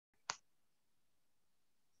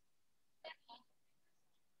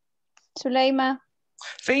Zuleima.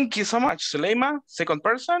 Thank you so much, Suleima. Second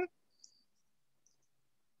person.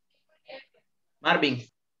 Marvin.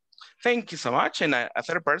 Thank you so much. And a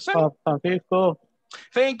third person. Francisco.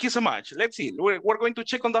 Thank you so much. Let's see. We're going to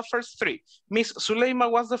check on the first three. Miss Suleima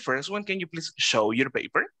was the first one. Can you please show your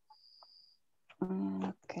paper?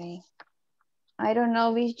 Okay. I don't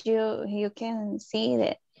know if you can see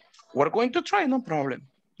it. We're going to try. No problem.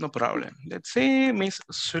 No problem. Let's see. Miss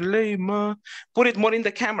Suleima. Put it more in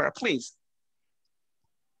the camera, please.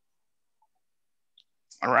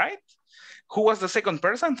 All right. Who was the second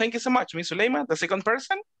person? Thank you so much, Miss Suleima. The second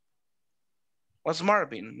person was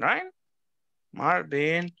Marvin, right?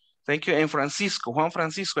 Marvin. Thank you. And Francisco. Juan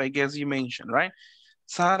Francisco, I guess you mentioned, right?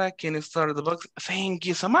 Sarah, can you start the box? Thank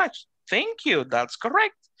you so much. Thank you. That's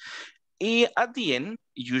correct. At the end,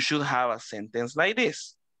 you should have a sentence like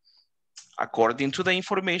this. According to the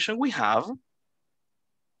information we have,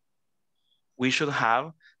 we should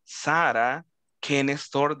have Sarah can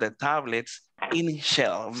store the tablets in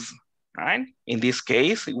shelves, right? In this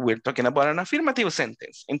case, we're talking about an affirmative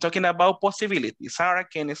sentence. I'm talking about possibilities. Sarah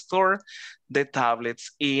can store the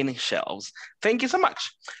tablets in shelves. Thank you so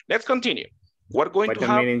much. Let's continue. We're going to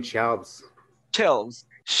have meaning shelves. Shelves.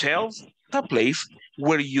 Shelves, the place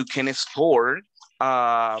where you can store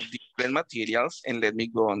different materials. And let me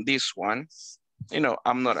go on this one. You know,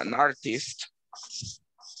 I'm not an artist,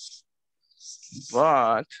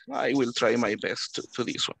 but I will try my best to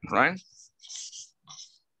this one, right?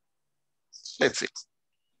 Let's see.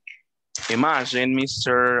 Imagine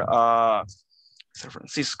Mr.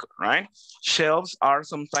 Francisco, right? Shelves are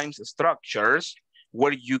sometimes structures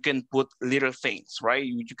where you can put little things, right?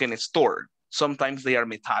 You can store. Sometimes they are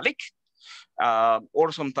metallic,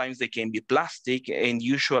 or sometimes they can be plastic, and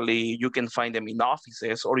usually you can find them in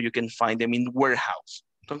offices or you can find them in warehouse.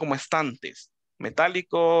 Son como estantes,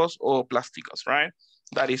 metálicos o plásticos, right?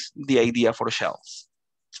 That is the idea for shelves,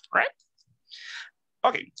 right?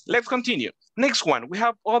 Okay, let's continue. Next one, we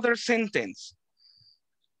have other sentence.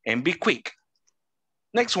 And be quick.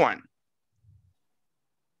 Next one.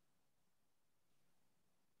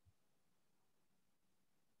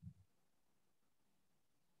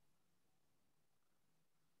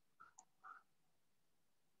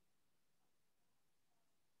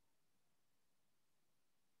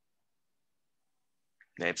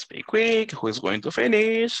 Let's be quick. Who is going to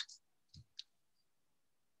finish?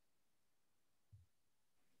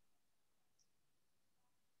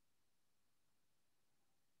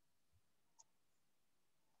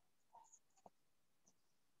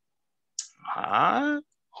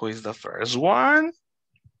 Who is the first one?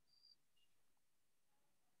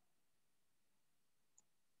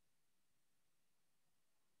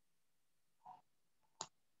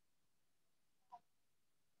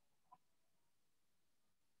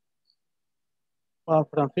 Juan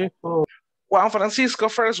Francisco. Juan Francisco,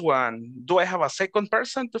 first one. Do I have a second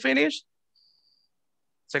person to finish?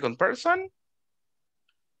 Second person?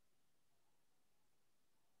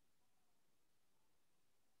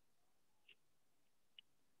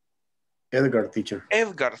 Edgar, teacher.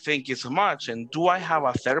 Edgar, thank you so much. And do I have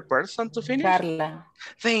a third person to finish? Carla.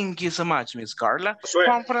 Thank you so much, Miss Carla.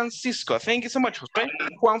 Juan Francisco, thank you so much, Jose.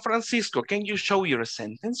 Juan Francisco, can you show your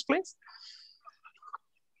sentence, please?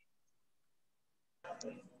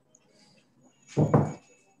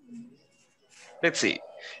 Let's see.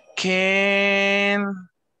 Can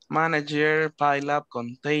manager pile up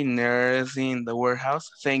containers in the warehouse?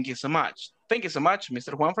 Thank you so much. Thank you so much,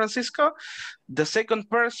 Mr. Juan Francisco. The second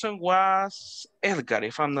person was Edgar,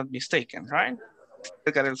 if I'm not mistaken, right?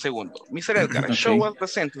 Edgar el segundo. Mr. Edgar, Okay. show us the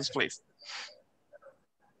sentence, please.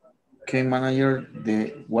 Can manager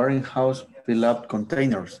the warehouse fill up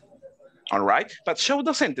containers? All right, but show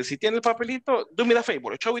the sentence. Si tiene el papelito, do me the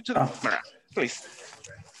favor, show it to the camera, please.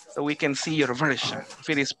 So we can see your version, if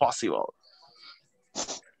it is possible.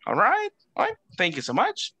 All right, thank you so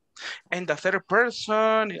much. And the third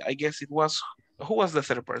person, I guess it was, who was the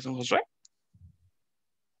third person, Jose?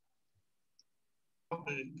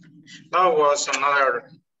 No, was another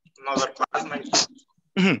classmate.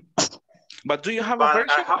 But do you have a version?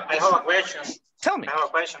 I have a question. Tell me. I have a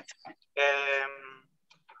question.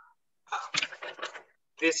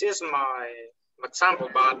 This is my example,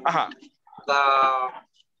 but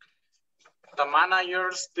the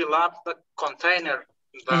managers fill up the container.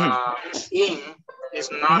 The in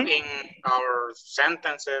is not in our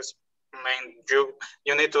sentences. I mean,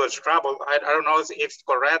 you need to scrabble. I don't know if it's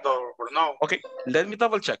correct or no. Okay, let me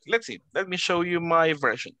double check. Let's see. Let me show you my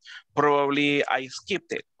version. Probably I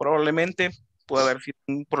skipped it. Probablemente puede haber sido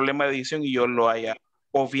un problema de edición y yo lo haya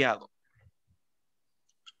obviado.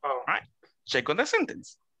 Oh. All right, check on the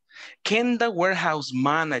sentence. Can the warehouse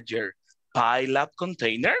manager pile up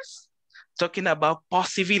containers? Talking about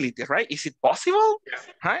possibility, right? Is it possible?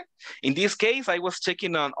 Right? In this case, I was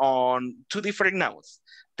checking on two different nouns.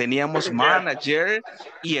 Teníamos manager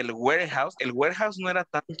y el warehouse. El warehouse no era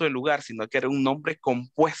tanto el lugar, sino que era un nombre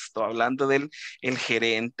compuesto, hablando del el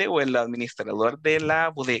gerente o el administrador de la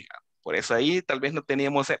bodega. Por eso ahí tal vez no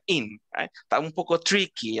teníamos el in. Right? Estaba un poco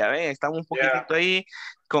tricky, ya ven, estaba un poquitito ahí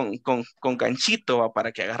con ganchito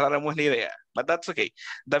para que agarráramos la idea. But that's okay.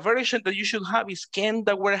 The version that you should have is, can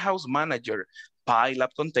the warehouse manager pile up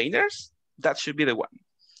containers? That should be the one.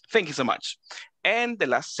 Thank you so much. And the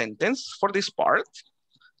last sentence for this part,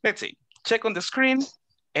 let's see, check on the screen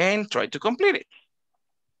and try to complete it.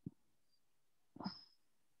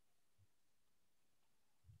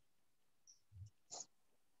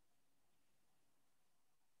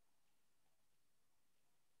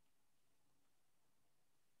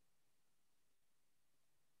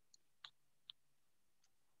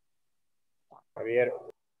 Javier.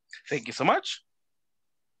 Thank you so much.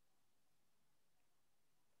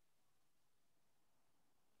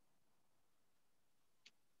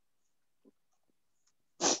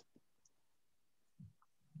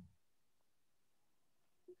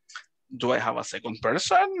 Do I have a second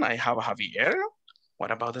person? I have a Javier. What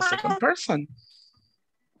about the second person?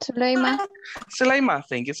 Suleima. Sulaima,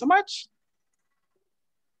 thank you so much.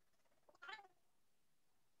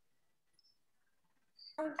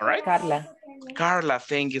 All right. Carla. Carla,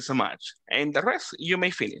 thank you so much. And the rest, you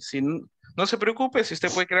may fill it. No se preocupe, si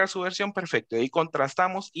usted puede crear su versión, perfecto. Ahí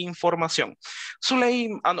contrastamos información.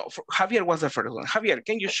 Sulaim, no, Javier was the first one. Javier,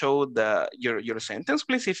 can you show your sentence,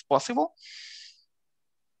 please, if possible?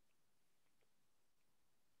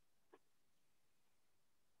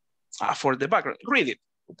 For the background, read it.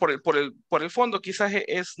 Por el fondo quizás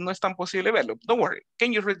no es tan posible verlo. Don't worry.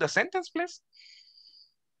 Can you read the sentence, please?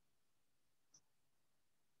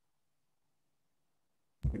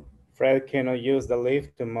 Fred cannot use the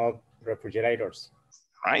lift to move refrigerators.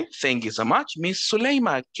 Right, thank you so much. Miss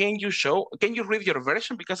Suleima, can you read your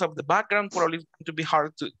version? Because of the background, probably it's going to be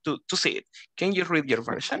hard to see it. Can you read your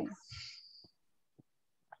version?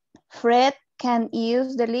 Fred can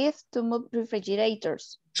use the lift to move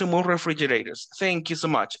refrigerators. To move refrigerators. Thank you so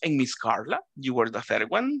much. And Miss Carla, you were the third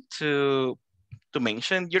one to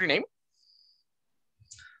mention your name.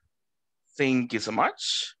 Thank you so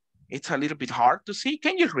much. It's a little bit hard to see.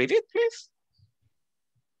 Can you read it, please?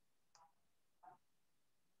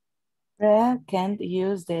 Fred can't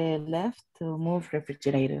use the lift to move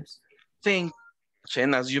refrigerators. Thank you.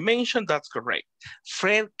 And as you mentioned, that's correct.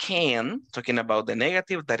 Fred can, talking about the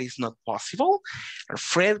negative, that is not possible.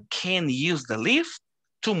 Fred can use the lift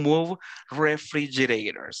to move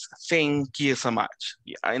refrigerators. Thank you so much.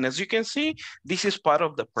 Yeah, and as you can see, this is part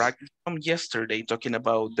of the practice from yesterday, talking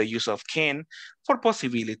about the use of can for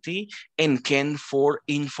possibility and can for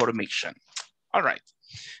information. All right.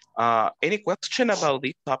 Any question about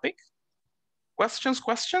this topic? Questions?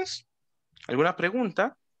 ¿Alguna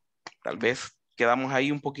pregunta? Tal vez quedamos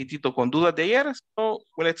ahí un poquitito con dudas de ayer. So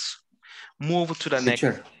let's move to the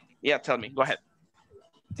next. Yeah, tell me, go ahead.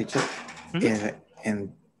 Teacher,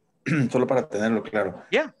 solo para tenerlo claro.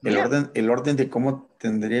 Yeah, el orden de cómo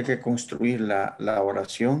tendría que construir la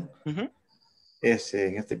oración es,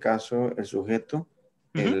 en este caso, el sujeto,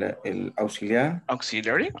 el auxiliar.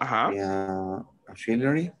 Auxiliary,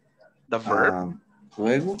 auxiliary. The verb.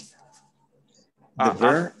 Luego,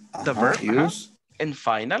 the verb, use. And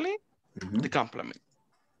finally, the complement.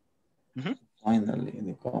 Finally,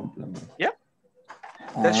 the complement. Yeah.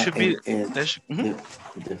 That should be...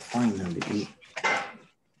 the finally.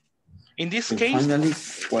 In this case... Finally,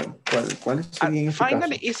 ¿cuál es en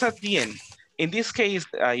finally este is at the end. In this case,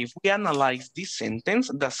 if we analyze this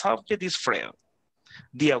sentence, the subject is Fred.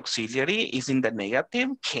 The auxiliary is in the negative,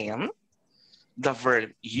 can. The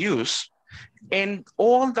verb use. And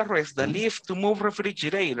all the rest, the lift to move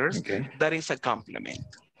refrigerators, that is a complement.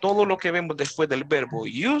 Todo lo que vemos después del verbo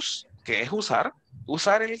use, que es usar.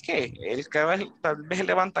 ¿Usar el qué? El que tal vez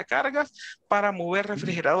levanta cargas para mover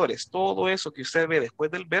refrigeradores. Todo eso que usted ve después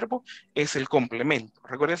del verbo es el complemento.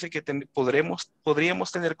 Recuérdense que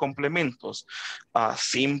podríamos tener complementos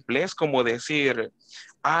simples, como decir,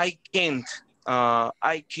 I can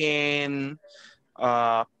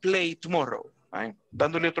play tomorrow. ¿Right?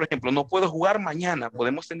 Dándole otro ejemplo, no puedo jugar mañana.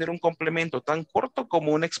 Podemos tener un complemento tan corto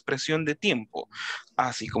como una expresión de tiempo.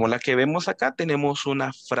 Así como la que vemos acá, tenemos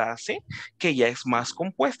una frase que ya es más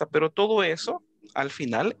compuesta, pero todo eso al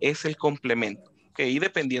final es el complemento. Y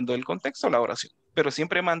dependiendo del contexto, la oración. Pero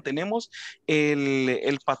siempre mantenemos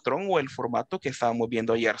el patrón o el formato que estábamos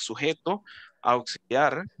viendo ayer. Sujeto,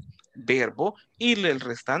 auxiliar, verbo y el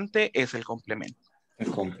restante es el complemento.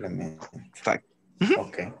 El complemento. Exacto.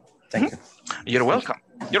 Okay, thank you. You're welcome.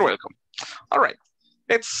 You're welcome. All right,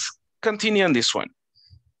 let's continue on this one.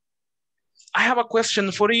 I have a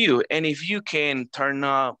question for you, and if you can turn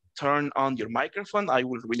on your microphone, I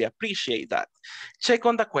would really appreciate that. Check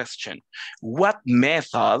on the question. What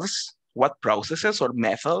methods, what processes or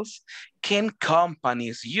methods can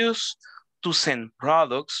companies use to send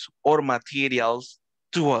products or materials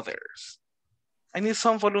to others? I need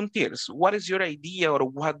some volunteers. What is your idea or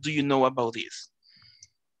what do you know about this?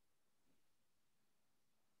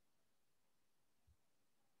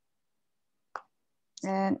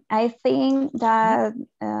 And I think that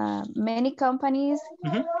many companies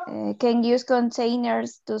can use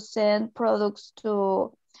containers to send products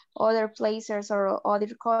to other places or other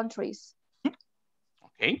countries.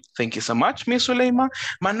 Okay, thank you so much, Ms. Suleima.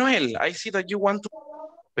 Manuel, I see that you want to,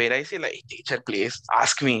 but I say like, teacher, please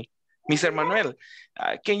ask me. Mr. Manuel,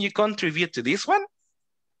 can you contribute to this one?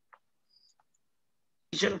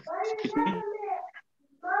 Teacher,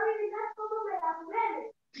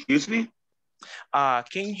 excuse me?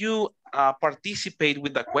 Can you participate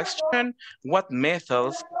with the question? What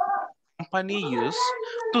methods company use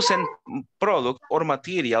to send products or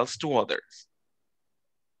materials to others?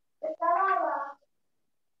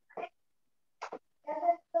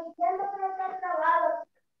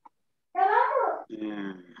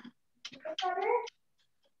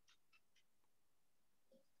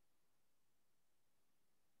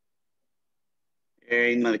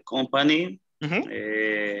 In my company,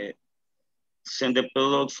 send the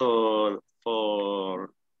products for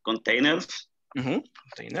containers.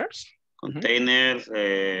 Containers. Containers,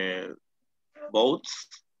 boats.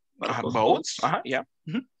 Boats, yeah.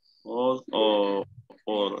 Or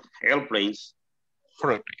airplanes.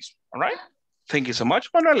 For airplanes, all right. Thank you so much,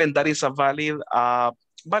 Manuel, and that is a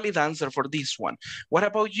valid answer for this one. What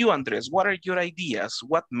about you, Andres? What are your ideas?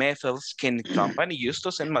 What methods can company use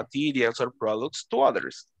to send materials or products to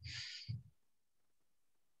others?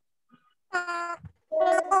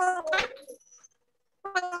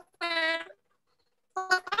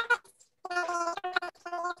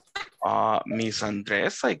 Miss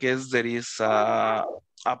Andres, I guess there is a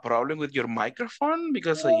problem with your microphone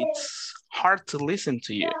because it's hard to listen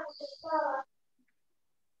to you.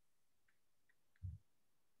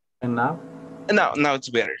 And now? Now it's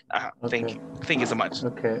better. Okay. Thank you. Thank you so much.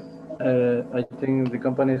 Okay. I think the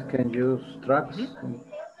companies can use trucks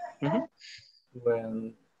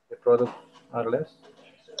when the products are less.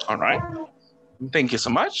 All right. Thank you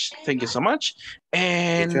so much. Thank you so much.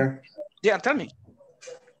 And Teacher, yeah, tell me.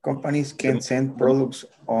 companies can send products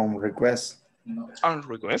on request. On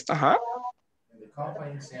request, The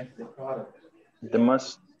company sent the product. The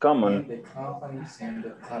most common. The company sent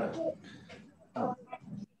the product.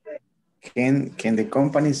 Can the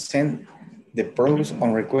company send the products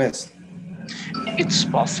on request? It's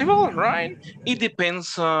possible, right? It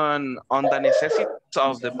depends on the necessities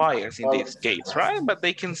of the buyers in this case, right? But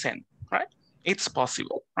they can send, right? It's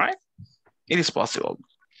possible, right? It is possible.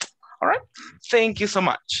 All right. Thank you so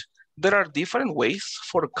much. There are different ways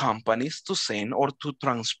for companies to send or to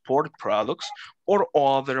transport products or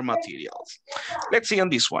other materials. Let's see on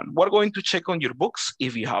this one. We're going to check on your books.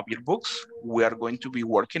 If you have your books, we are going to be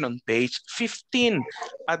working on page 15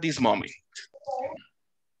 at this moment.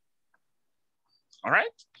 All right.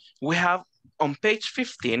 We have on page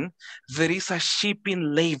 15, there is a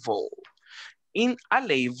shipping label. In a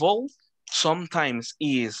label, sometimes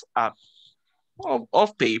is a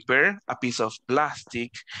of paper, a piece of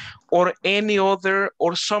plastic, or any other,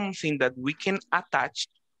 or something that we can attach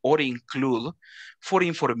or include for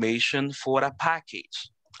information for a package.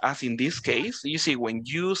 As in this case, you see, when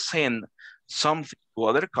you send something to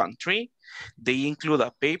other country, they include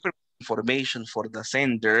a paper information for the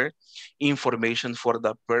sender, information for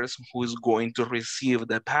the person who is going to receive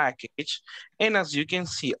the package. And as you can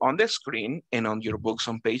see on the screen and on your books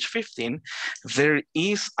on page 15, there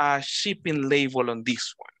is a shipping label on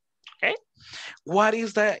this one, okay? What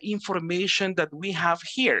is the information that we have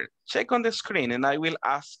here? Check on the screen and I will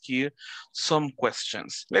ask you some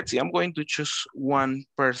questions. Let's see, I'm going to choose one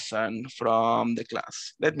person from the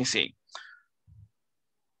class. Let me see.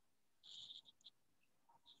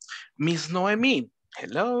 Miss Noemi.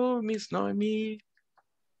 Hello, Miss Noemi.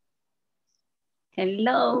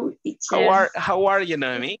 Hello, teacher. How are you,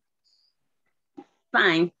 Noemi?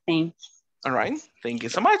 Fine, thank you. All right, thank you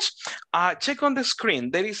so much. Check on the screen.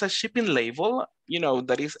 There is a shipping label, you know,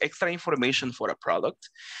 that is extra information for a product.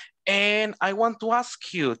 And I want to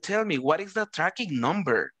ask you, tell me, what is the tracking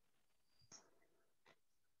number?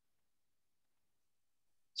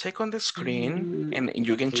 Check on the screen and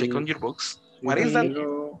you can check on your books. What is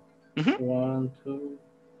that? 1, 2.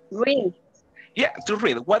 Read. Yeah, to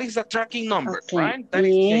read. What is the tracking number, Okay. right? That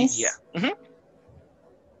is the idea.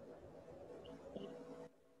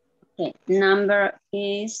 Okay. Number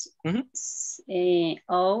is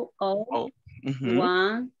Oh.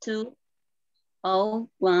 1 2 0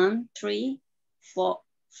 1 3 4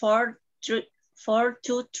 4 3 4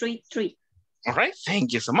 2 3 3. All right,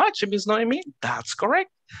 thank you so much, Miss Noemi. That's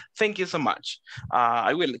correct. Thank you so much.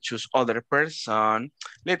 I will choose other person.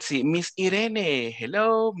 Let's see, Miss Irene.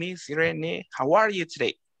 Hello, Miss Irene. How are you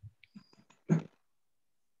today?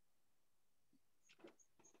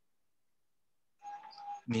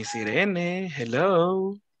 Miss Irene,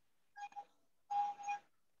 hello.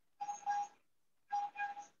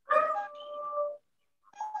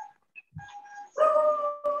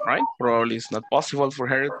 Right, probably it's not possible for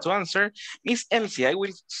her to answer. Miss Elsie, I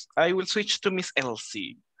will switch to Miss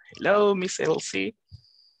Elsie. Hello, Miss Elsie.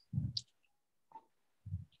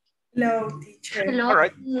 Hello, teacher. Hello. All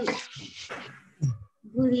right.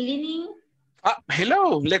 Good evening.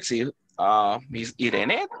 Hello, let's see. Miss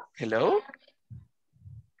Irene, hello.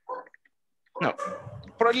 No,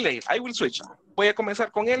 probably late. I will switch. Voy a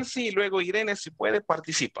comenzar con Elsie y luego Irene, si puede,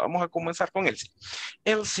 participa. Vamos a comenzar con Elsie.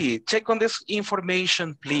 Elsie, check on this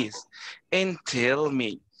information, please, and tell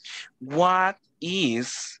me, what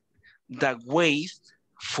is the weight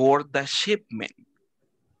for the shipment?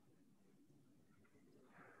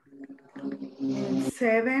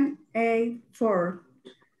 784.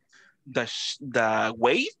 The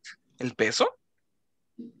weight, el peso.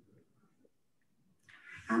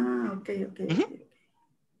 Okay.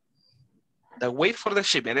 The weight for the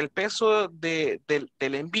shipment, el peso del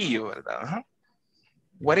envío, ¿verdad?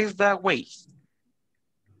 What is the weight?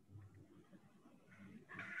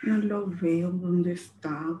 No lo veo, ¿dónde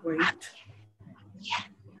está? Wait.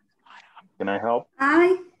 Can I help?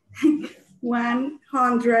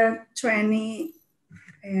 120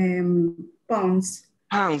 pounds.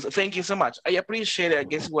 Pounds, thank you so much. I appreciate it. I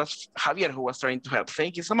guess it was Javier who was trying to help.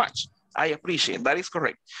 Thank you so much. I appreciate it. That is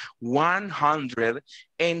correct.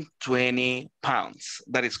 120 pounds.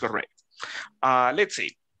 That is correct. Let's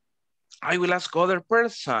see. I will ask other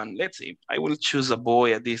person. Let's see. I will choose a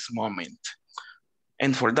boy at this moment.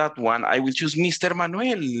 And for that one, I will choose Mr.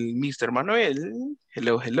 Manuel. Mr. Manuel.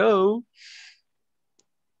 Hello, hello.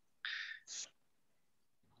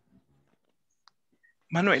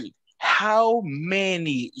 Manuel, how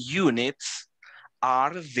many units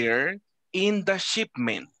are there in the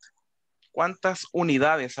shipment? ¿Cuántas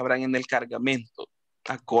unidades habrán en el cargamento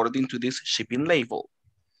according to this shipping label?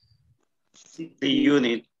 60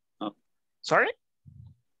 units. Sorry?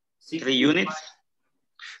 3 units.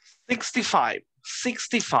 65.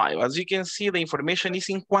 65. As you can see, the information is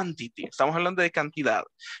in quantity. Estamos hablando de cantidad.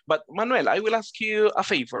 But Manuel, I will ask you a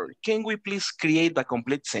favor. Can we please create the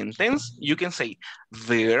complete sentence? You can say,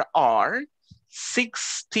 there are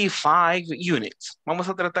 65 units. Vamos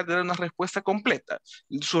a tratar de dar una respuesta completa.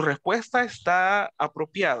 Su respuesta está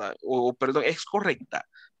apropiada, o perdón, es correcta,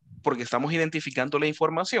 porque estamos identificando la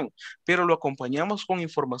información, pero lo acompañamos con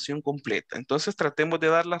información completa. Entonces tratemos de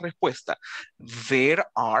dar la respuesta. There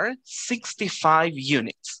are 65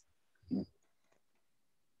 units.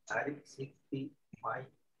 65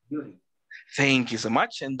 units. Thank you so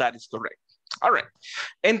much, and that is correct. All right,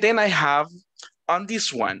 and then I have on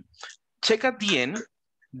this one, check at the end,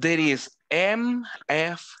 there is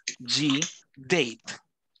MFG date.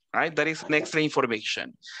 Right, that is an extra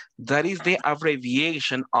information. That is the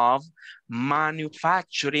abbreviation of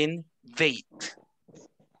manufacturing date.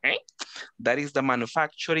 Okay, that is the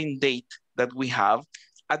manufacturing date that we have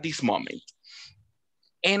at this moment.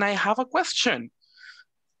 And I have a question.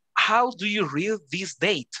 How do you read this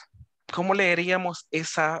date? ¿Cómo leeríamos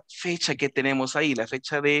esa fecha que tenemos ahí, la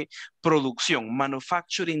fecha de producción,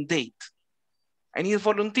 manufacturing date? I need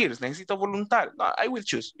volunteers, necesito voluntarios. No, I will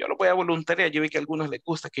choose. Yo lo voy a voluntariar. Yo vi que a algunos les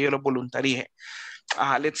gusta que yo lo voluntarie.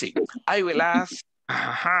 Let's see. I will ask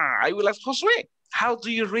Josué. How do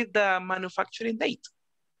you read the manufacturing date?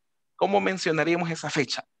 ¿Cómo mencionaríamos esa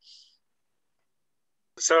fecha?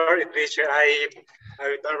 Sorry, teacher, I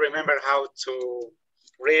don't remember how to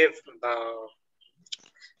read the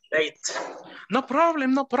date. No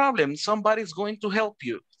problem, no problem. Somebody's going to help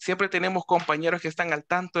you. Siempre tenemos compañeros que están al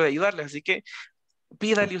tanto de ayudarles, así que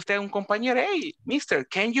pídale usted a un compañero, hey, mister,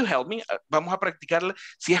 can you help me? Vamos a practicar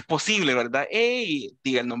si es posible, ¿verdad? Hey,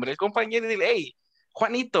 diga el nombre del compañero y dile, hey,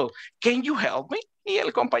 Juanito, can you help me? Y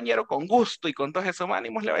el compañero con gusto y con todos esos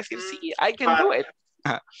ánimos le va a decir, sí, I can do it.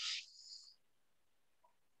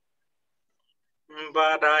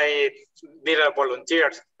 But I did a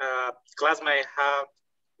volunteer. Classmate,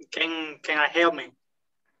 can I help me?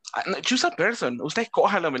 No, choose a person. Usted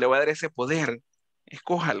escójalo, me le voy a dar ese poder.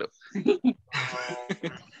 Escójalo.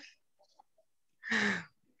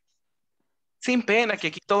 Sin pena, que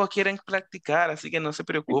aquí todos quieren practicar, así que no se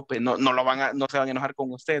preocupe. No se van a enojar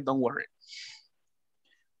con usted, don't worry.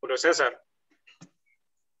 Julio César.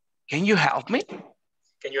 Can you help me?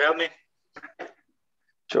 Can you help me?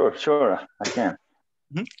 Sure, I can.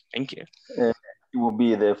 Thank you. It will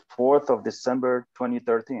be the 4th of December,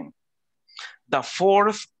 2013. The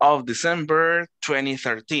 4th of December,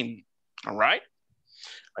 2013. All right.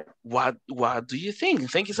 What do you think?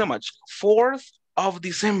 Thank you so much. 4th of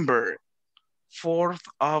December. 4th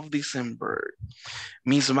of December.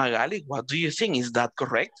 Miss Magali, what do you think? Is that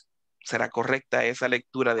correct? ¿Será correcta esa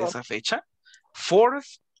lectura de esa fecha?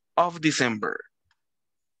 4th of December.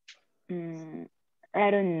 I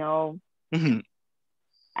don't know.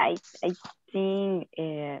 I think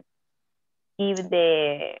give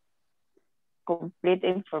the complete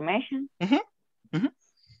information,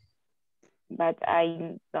 but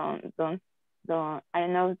I don't I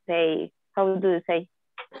don't know say, how do you say?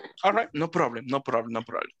 All right, no problem. All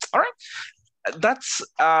right, that's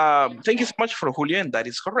thank you so much for Julio, and that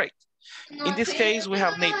is correct. In this case, we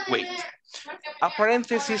have wait. A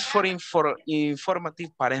parenthesis for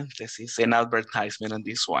informative parenthesis and advertisement on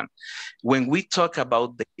this one. When we talk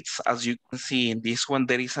about dates, as you can see in this one,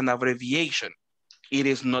 there is an abbreviation. It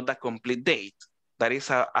is not a complete date. That is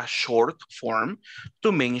a short form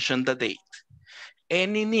to mention the date.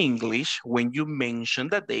 And in English, when you mention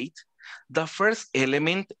the date, the first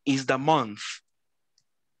element is the month.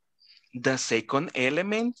 The second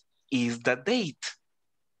element is the date.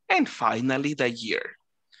 And finally, the year.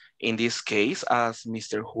 In this case, as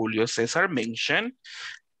Mr. Julio Cesar mentioned,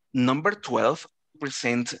 number 12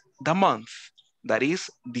 represents the month. That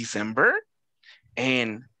is December.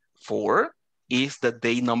 And 4 is the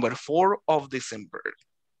day number 4 of December,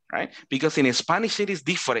 right? Because in Spanish, it is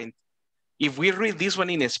different. If we read this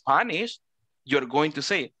one in Spanish, you're going to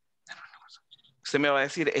say, usted me va a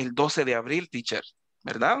decir el 12 de abril, teacher,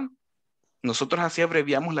 ¿verdad? Nosotros así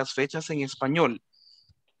abreviamos las fechas en español.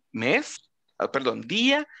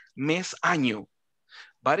 Día, mes, año.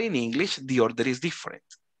 But in English, the order is different.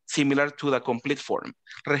 Similar to the complete form.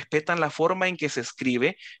 Respetan la forma en que se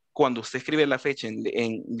escribe. Cuando usted escribe la fecha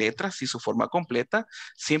en letras y su forma completa,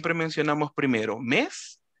 siempre mencionamos primero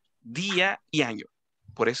mes, día y año.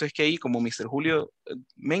 Por eso es que ahí, como Mr. Julio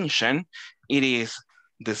mentioned, it is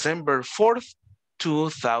December 4th,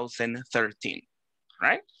 2013,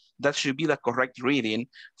 right? That should be the correct reading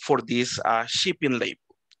for this shipping label,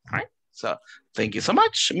 right? So thank you so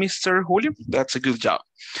much, Mr. Julio. That's a good job.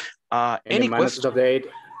 Any questions? Of the date,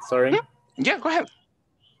 sorry. Yeah, go ahead.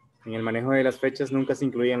 En el manejo de las fechas nunca se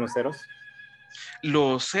incluían los ceros.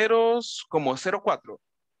 Los ceros como 04.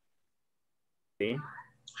 Sí.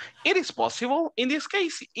 It is possible. In this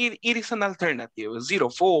case, it is an alternative.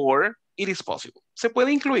 04, it is possible. Se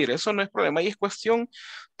puede incluir, eso no es problema. Y es cuestión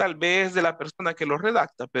tal vez de la persona que lo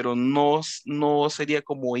redacta, pero no sería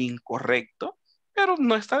como incorrecto. Pero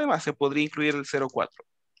no está de más, se podría incluir el 04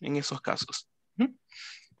 en esos casos.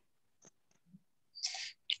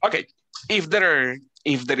 Okay, if there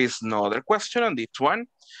is no other question on this one,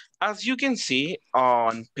 as you can see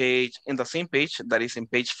in the same page, that is in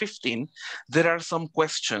page 15, there are some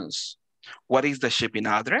questions. What is the shipping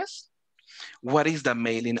address? What is the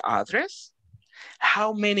mailing address?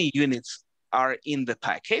 How many units are in the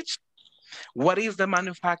package? What is the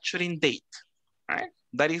manufacturing date? Right?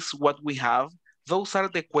 That is what we have. Those are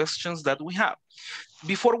the questions that we have.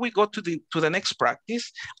 Before we go to the next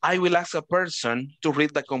practice, I will ask a person to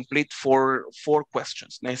read the complete four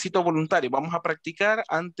questions. Necesito voluntario. Vamos a practicar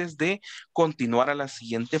antes de continuar a la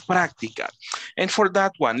siguiente práctica. And for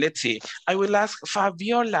that one, let's see. I will ask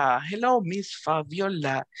Fabiola. Hello, Miss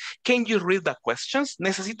Fabiola. Can you read the questions?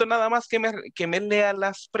 Necesito nada más que me lea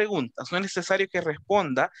las preguntas. No es necesario que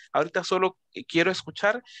responda. Ahorita solo quiero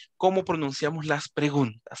escuchar cómo pronunciamos las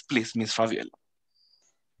preguntas. Please, Miss Fabiola.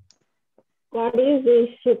 What is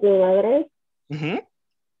the shipping address?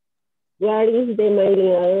 What is the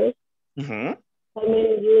mailing address? How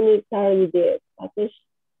many units are in the package?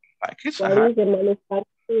 What is the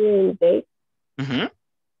manufacturing date?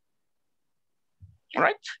 All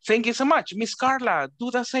right. Thank you so much. Miss Carla,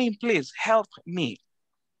 do the same, please. Help me.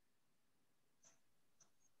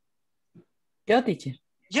 Yo, teacher?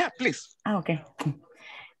 Yeah, please. Okay.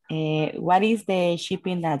 What is the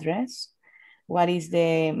shipping address? What is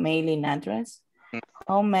the mailing address?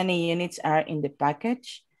 How many units are in the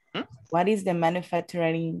package? What is the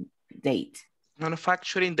manufacturing date?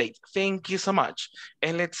 Manufacturing date. Thank you so much.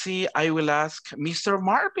 And let's see, I will ask Mr.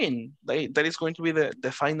 Marvin. That is going to be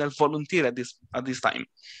the final volunteer at this time.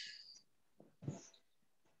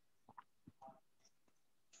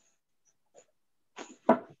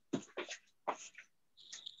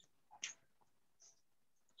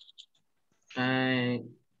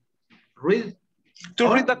 Read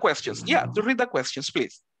the questions. Yeah, to read the questions,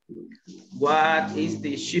 please. What is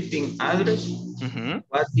the shipping address?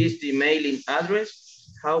 What is the mailing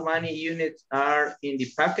address? How many units are in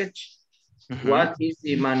the package? What is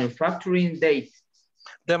the manufacturing date?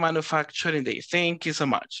 The manufacturing date. Thank you so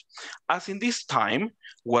much. As in this time,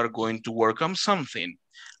 we're going to work on something.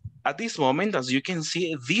 At this moment, as you can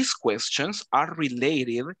see, these questions are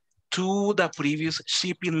related to the previous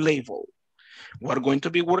shipping label. We're going to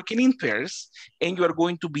be working in pairs, and you are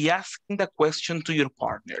going to be asking the question to your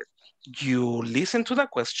partner. You listen to the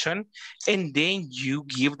question, and then you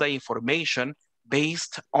give the information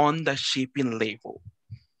based on the shipping label.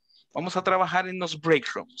 Vamos a trabajar en los break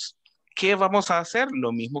rooms. ¿Qué vamos a hacer?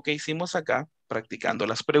 Lo mismo que hicimos acá, practicando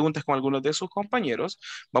las preguntas con algunos de sus compañeros.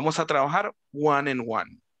 Vamos a trabajar one and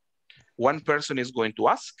one. One person is going to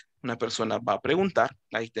ask. Una persona va a preguntar.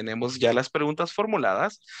 Ahí tenemos ya las preguntas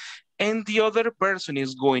formuladas. And the other person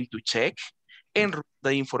is going to check and read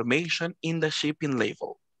the information in the shipping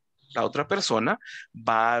label. La otra persona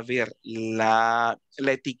va a ver la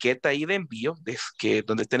etiqueta ahí de envío,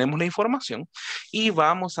 donde tenemos la información, y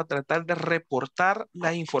vamos a tratar de reportar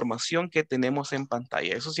la información que tenemos en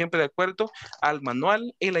pantalla. Eso siempre de acuerdo al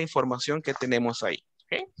manual y la información que tenemos ahí.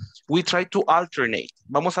 Okay? We try to alternate.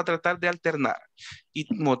 Vamos a tratar de alternar. Y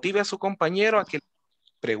motive a su compañero a que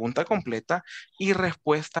pregunta completa y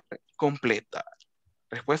respuesta completa.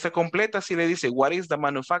 Respuesta completa si le dice, what is the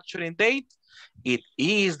manufacturing date? It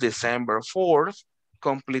is December 4th,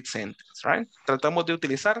 complete sentence, right? Tratamos de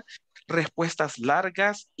utilizar respuestas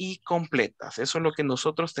largas y completas. Eso es lo que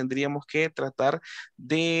nosotros tendríamos que tratar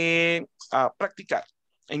de practicar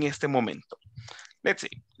en este momento. Let's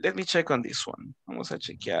see. Let me check on this one. Vamos a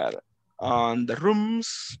chequear on the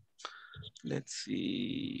rooms. Let's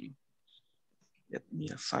see. Let me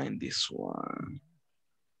assign this one.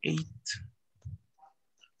 8.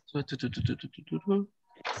 All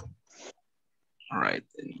right,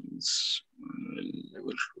 I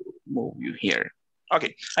will move you here.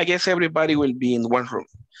 Okay, I guess everybody will be in one room.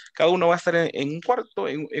 Cada uno va a estar en un cuarto,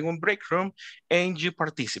 en un break room, and you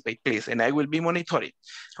participate, please, and I will be monitoring.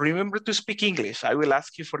 Remember to speak English. I will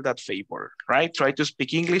ask you for that favor, right? Try to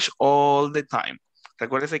speak English all the time.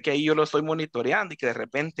 Recuérdese que ahí yo lo estoy monitoreando y que de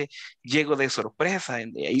repente llego de sorpresa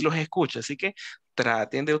y ahí los escucho. Así que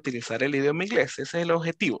traten de utilizar el idioma inglés. Ese es el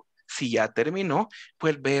objetivo. Si ya terminó,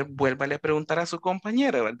 pues vuélvale a preguntar a su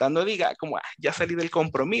compañero, ¿verdad? No diga como, ya salí del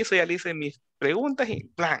compromiso, ya le hice mis preguntas y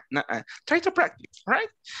plan. Try to practice, right?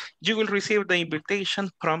 You will receive the invitation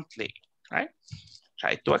promptly, right?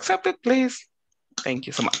 Try to accept it, please. Thank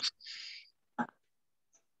you so much.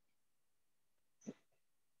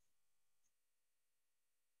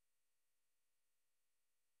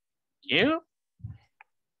 You?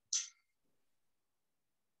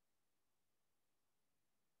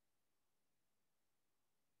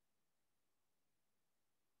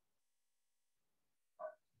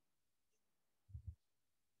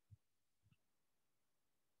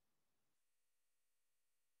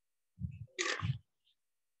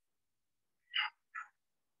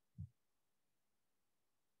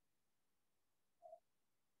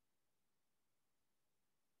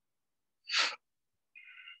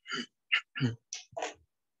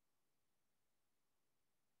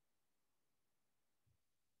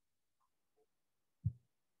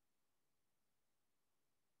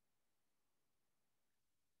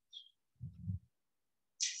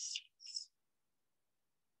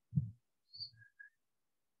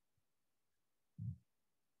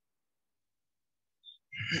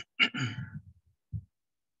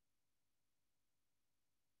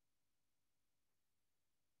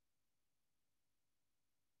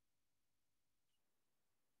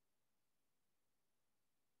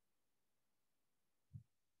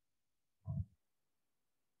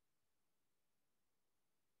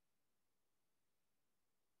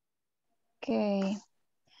 Okay.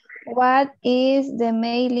 What is the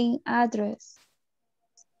mailing address?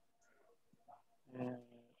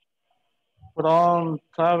 From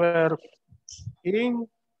Traverse Inc.,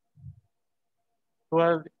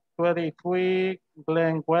 23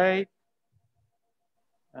 Glen Way,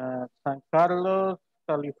 San Carlos,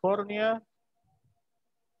 California,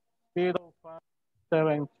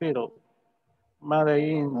 0570, made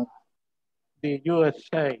in the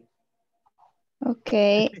USA.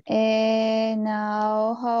 Okay, and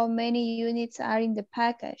now how many units are in the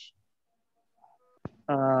package?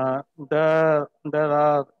 There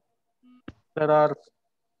are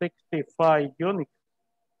 65 units.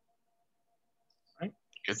 Right?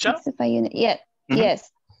 Good job. 65 units, yeah,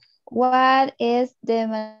 yes. What is the...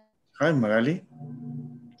 Hi, Magali.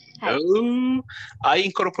 Oh, I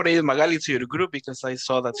incorporated Magali to your group because I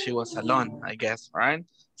saw that she was alone, I guess, right?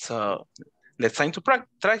 So let's try to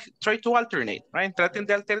try to alternate, right? Traten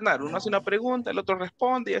de alternar. Uno hace una pregunta, el otro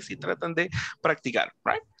responde y así tratan de practicar,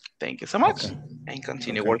 right? Thank you so much. Okay. And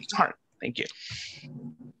continue working hard. Thank you.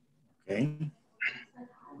 Okay.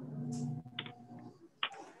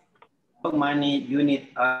 How many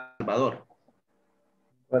units are in Salvador?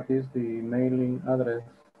 What is the mailing address?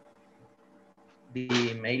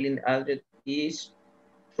 The mailing address is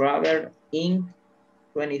Travel Inc.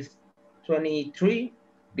 2023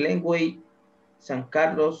 Glenway, San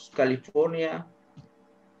Carlos, California,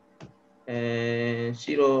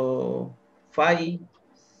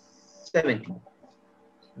 0570.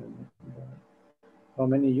 How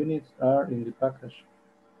many units are in the package?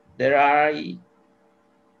 There are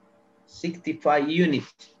 65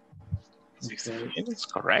 units. 65 units,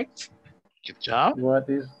 correct. Good job. What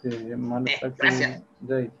is the manufacturing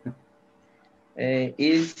date?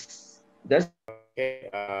 That's okay.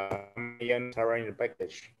 Units are in the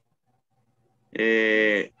package.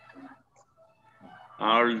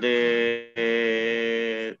 Are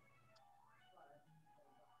the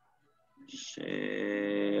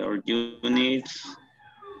our units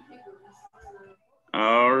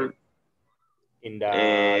are In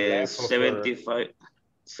the 75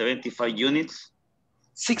 units?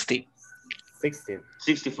 60. 60.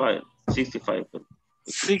 65. 65.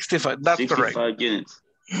 65, that's 65 correct. units.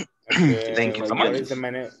 Thank you so much. What is the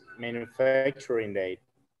manufacturing date?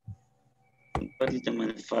 What is the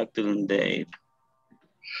manufacturing date?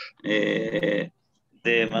 The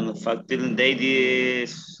manufacturing date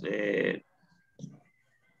is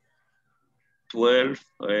 12.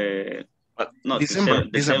 No, December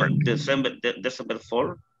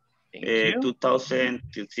 4,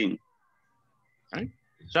 2013. Right.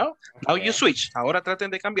 So now you switch. Ahora traten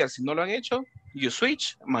de cambiar. Si no lo han hecho, you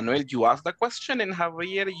switch. Manuel, you ask the question, and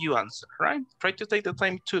Javier, you answer. Right? Try to take the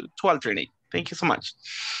time to alternate. Thank you so much.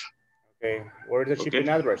 Okay. Where is the shipping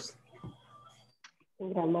address?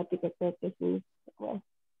 Gramática creo que sí. Bueno,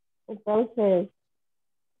 entonces,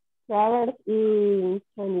 Travel in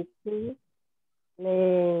 23,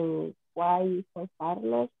 Guay, San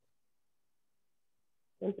Carlos,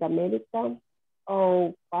 Centroamérica,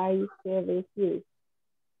 o Guay, CBC.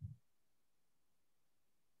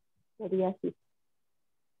 Sería así.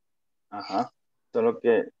 Ajá. Solo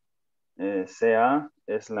que CA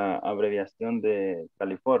es la abreviación de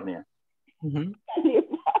California.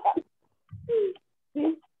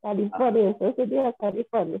 Sí, California, entonces sería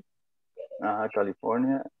California. Ajá,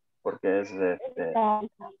 California, porque es de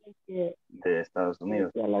Estados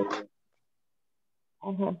Unidos.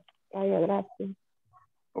 Ajá, vaya, gracias.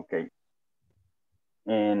 Okay.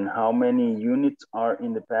 And how many units are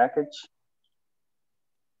in the package?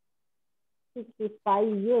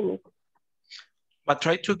 65 units. But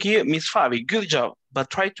try to give, Miss Fabi, good job. But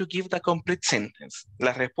try to give the complete sentence.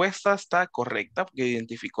 La respuesta está correcta porque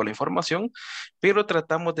identificó la información, pero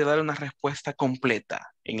tratamos de dar una respuesta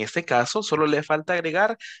completa. En este caso, solo le falta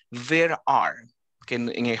agregar there are, que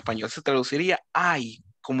en español se traduciría hay,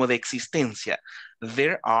 como de existencia.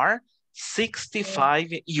 There are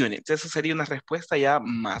 65 units. Esa sería una respuesta ya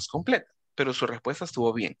más completa, pero su respuesta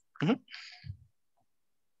estuvo bien. All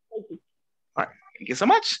right. Thank you so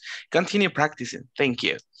much. Continue practicing. Thank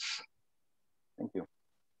you. Thank you.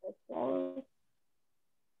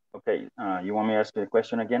 Okay, you want me to ask you a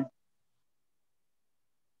question again?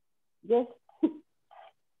 Yes.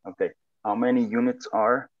 Okay, how many units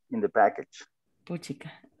are in the package?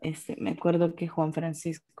 Puchica, me acuerdo que Juan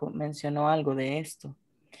Francisco mencionó algo de esto,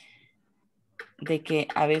 de que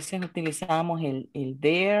a veces utilizábamos el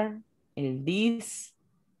there, el this,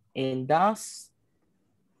 el does,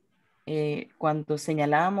 cuando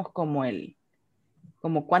señalábamos como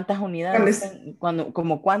cuántas unidades,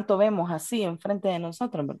 como cuánto vemos así enfrente de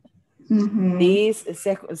nosotros, ¿verdad? This,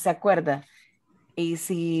 se acuerda. Y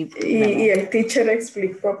si... Y el teacher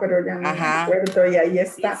explicó, pero ya no me acuerdo, y ahí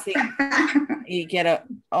está. Sí. Y quiero,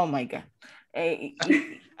 oh my God. I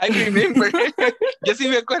remember. Yo sí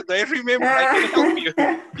me acuerdo. I remember. I can help you.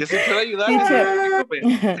 Yo sí puedo ayudar.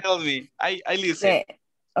 Tell me. I listen.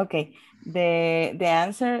 Okay. The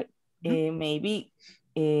answer maybe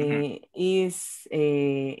is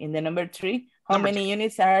in the number 3. How many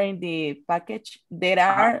units are in the package? There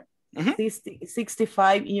are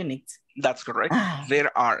 65 units. That's correct.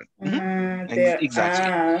 There are.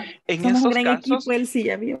 Exactly. En Somos un estos gran casos, equipo, él sí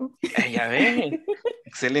ya vio. ya ve,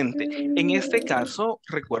 excelente. En este caso,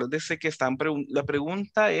 recuérdese que la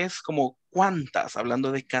pregunta es como ¿cuántas?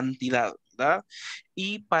 Hablando de cantidad, ¿verdad?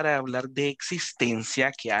 Y para hablar de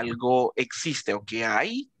existencia, que algo existe o que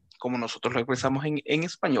hay, como nosotros lo expresamos en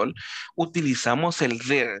español, utilizamos el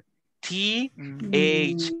there. T-H-E-R.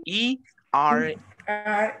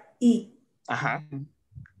 R-E. Ajá.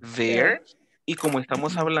 There. Y como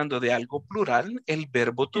estamos hablando de algo plural, el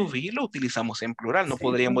verbo to be lo utilizamos en plural. No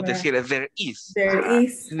podríamos decir there is. There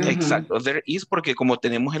is. Exacto, there is, porque como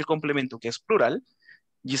tenemos el complemento que es plural,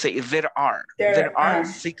 you say there are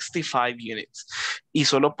 65 units. Y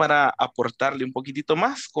solo para aportarle un poquitito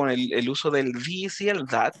más con el uso del this y el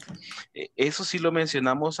that, eso sí lo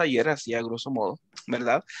mencionamos ayer, así a grosso modo,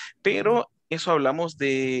 ¿verdad? Pero eso hablamos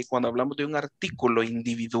de, cuando hablamos de un artículo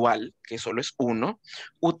individual, que solo es uno,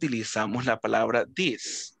 utilizamos la palabra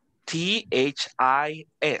this, T-H-I-S,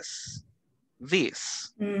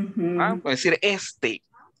 this. Puede decir este,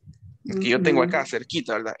 que yo tengo acá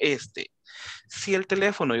cerquita, ¿verdad? Este. Si el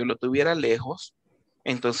teléfono yo lo tuviera lejos,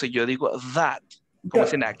 entonces yo digo that, como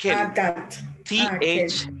dicen aquel.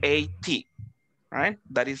 T-H-A-T, right?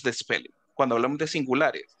 That is the spelling. Cuando hablamos de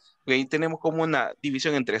singulares, ahí tenemos como una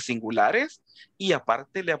división entre singulares y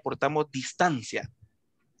aparte le aportamos distancia.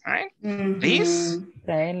 Right? This,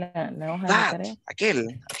 that,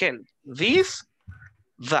 aquel. This,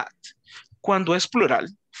 that. Cuando es plural,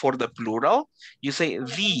 for the plural, you say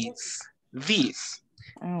these.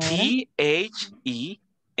 T-H-E-S-E.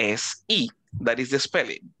 That is the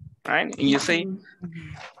spelling, right? And you say,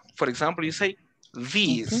 for example, you say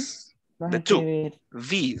these, the two,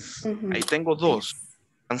 these. Ahí tengo dos,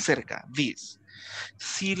 tan cerca, these.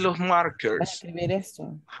 Si los markers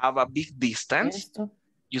have a big distance,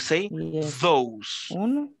 you say those.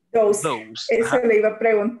 Those. Eso le iba a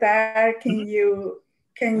preguntar, can you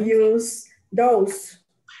use those?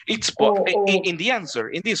 It's in the answer,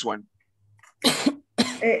 in this one.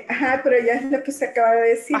 Pero ya es lo que se acaba de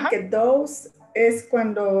decir, que those es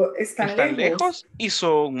cuando están lejos y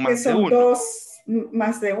son más que son de uno. Dos,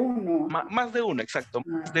 más de uno. Más de uno, exacto.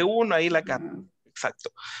 Más de uno, ahí la canta.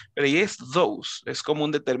 Exacto. Pero ahí es those, es como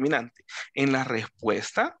un determinante. En la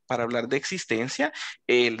respuesta, para hablar de existencia,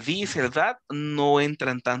 el this, el that, no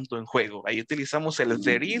entran tanto en juego. Ahí utilizamos el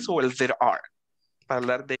there is o el there are, para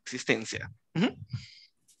hablar de existencia.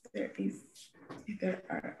 There is, there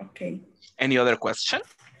are, okay. Any other question?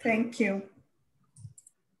 Thank you.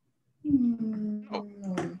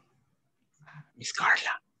 Miss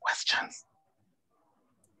Carla, questions.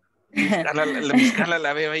 Miss Carla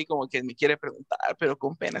la veo ahí como que me quiere preguntar, pero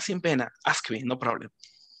con pena, sin pena. Ask me, no problem.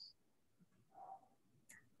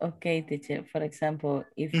 Okay, teacher. For example,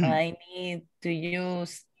 if I need to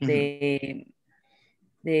use in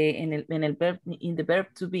the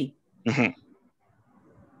verb to be,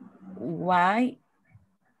 why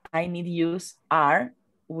I need to use are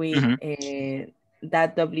with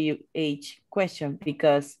that WH question,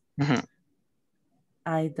 because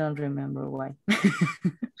I don't remember why.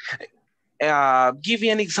 Give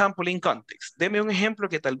you an example in context. Deme un ejemplo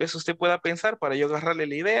que tal vez usted pueda pensar para yo agarrarle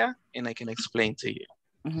la idea and I can explain to you.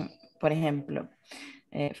 Por ejemplo,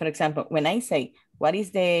 for example, when I say, what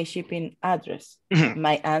is the shipping address?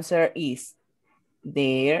 My answer is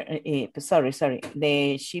the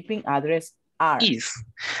shipping address are. Is.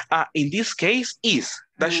 In this case, is.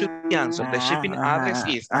 That should be answered. The shipping address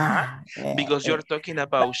is. Because you're talking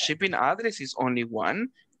about shipping address is only one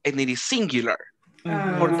and it is singular.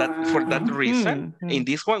 For that reason, in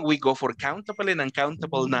this one, we go for countable and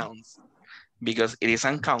uncountable nouns. Because it is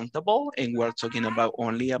uncountable and we're talking about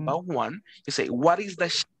only about one. You say, what is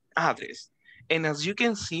the address? And as you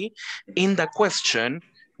can see in the question,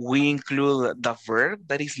 we include the verb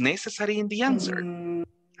that is necessary in the answer.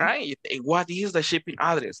 Right? What is the shipping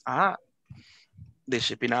address? The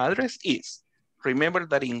shipping address is. Remember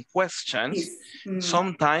that in questions,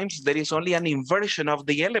 sometimes there is only an inversion of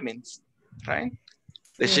the elements, right?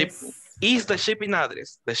 The ship is the shipping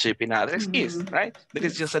address. The shipping address is, right? There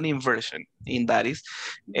is just an inversion in that is,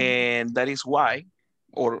 and that is why,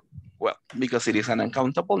 or well, because it is an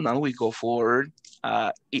uncountable, now we go for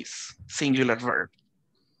is, singular verb.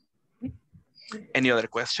 Any other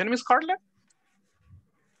question, Ms. Carla?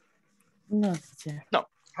 No, teacher. No. All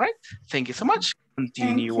right. Thank you so much.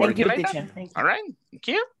 Continue working like that. All right. Thank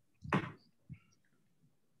you.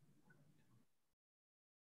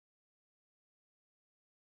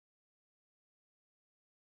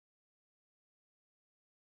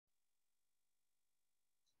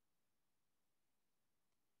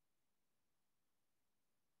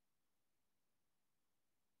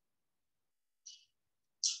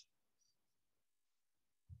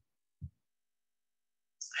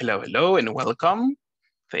 Hello, hello, and welcome.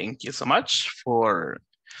 Thank you so much for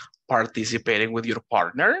participating with your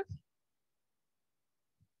partner.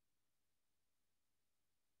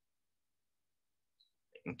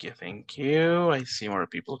 Thank you, thank you. I see more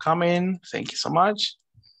people coming. Thank you so much.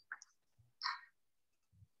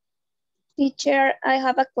 Teacher, I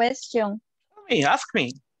have a question. Hey, ask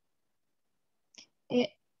me.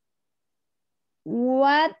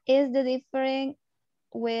 What is the difference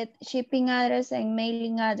with shipping address and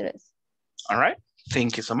mailing address? All right,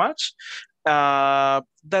 thank you so much. The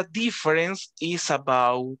difference is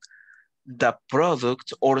about the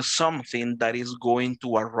product or something that is going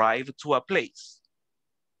to arrive to a place.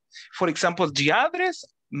 For example, the address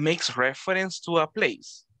makes reference to a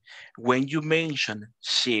place. When you mention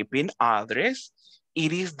shipping address,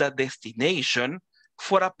 it is the destination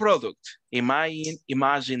for a product.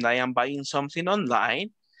 Imagine I am buying something online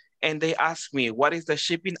and they ask me, what is the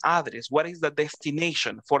shipping address? What is the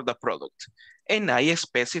destination for the product? And I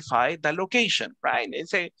specify the location, right? And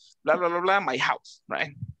say, blah, blah, blah, blah, my house,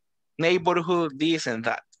 right? Neighborhood, this and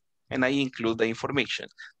that. And I include the information.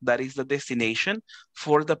 That is the destination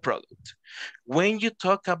for the product. When you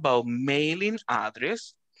talk about mailing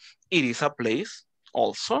address, it is a place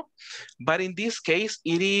also, but in this case,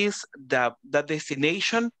 it is the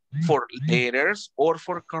destination for letters or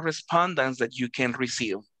for correspondence that you can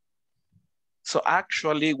receive. So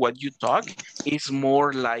actually what you talk is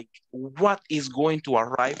more like what is going to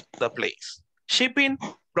arrive to the place. Shipping,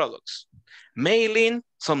 products. Mailing,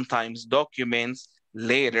 sometimes documents,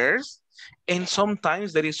 letters, and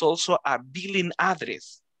sometimes there is also a billing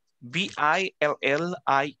address, B-I-L-L-I-N-G.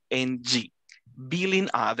 Billing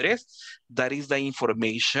address, that is the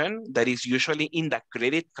information that is usually in the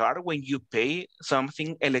credit card when you pay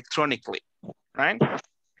something electronically, right?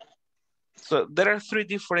 So there are three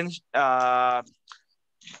different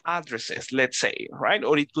addresses, let's say, right?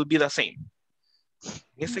 Or it could be the same.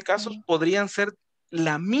 En este caso podrían ser,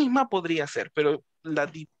 la misma podría ser, pero la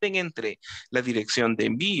dividen entre la dirección de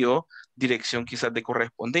envío, dirección quizás de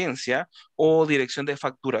correspondencia o dirección de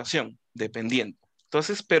facturación, dependiendo.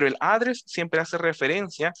 Entonces, pero el address siempre hace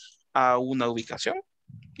referencia a una ubicación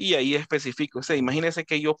y ahí especifico. O sea, imagínense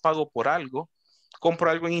que yo pago por algo, compro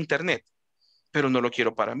algo en internet, pero no lo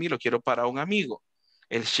quiero para mí, lo quiero para un amigo.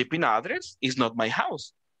 El shipping address is not my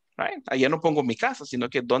house, right? Allá no pongo mi casa, sino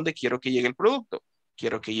que donde quiero que llegue el producto.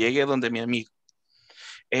 Quiero que llegue donde mi amigo.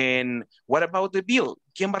 And what about the bill?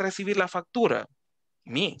 ¿Quién va a recibir la factura?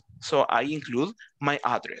 Me. So I include my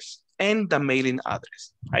address and the mailing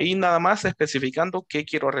address. Ahí nada más especificando qué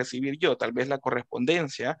quiero recibir yo, tal vez la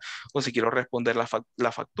correspondencia o si quiero responder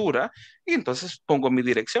la factura y entonces pongo mi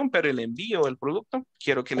dirección, pero el envío del producto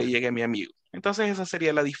quiero que le llegue a mi amigo. Entonces esa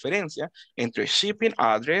sería la diferencia entre shipping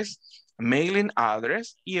address, mailing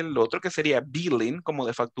address y el otro que sería billing como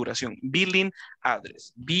de facturación. Billing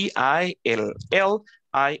address, B-I-L-L-I-N-G.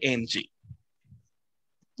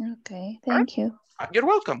 Okay, thank you. You're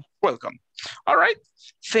welcome, welcome. All right,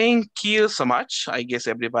 thank you so much. I guess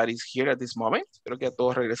everybody's here at this moment. Creo que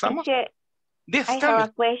todos regresamos. I have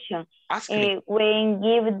a question. When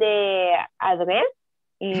give the address,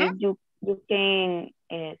 you can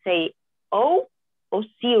say O or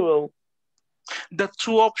 0. The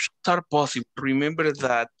two options are possible. Remember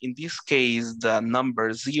that in this case, the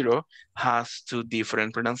number 0 has two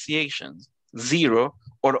different pronunciations. 0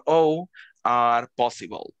 or O are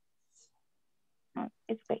possible.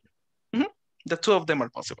 It's great. The two of them are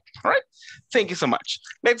possible. All right. Thank you so much.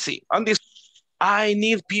 Let's see. On this, I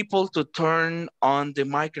need people to turn on the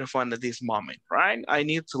microphone at this moment, right? I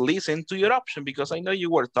need to listen to your option because I know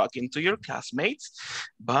you were talking to your classmates,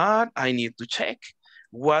 but I need to check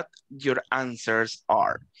what your answers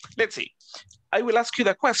are. Let's see. I will ask you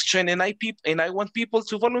the question and I want people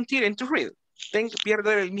to volunteer and to read.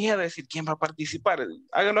 Pierda el miedo de decir quién va a participar.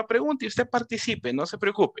 Haga la pregunta y usted participe, no se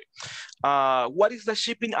preocupe. What is the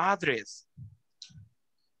shipping address?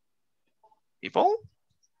 People?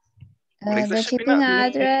 The shipping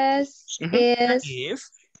address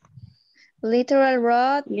is Literal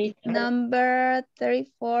Road, number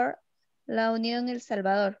 34, La Unión, El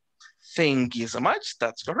Salvador. Thank you so much.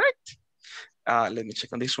 That's correct. Let me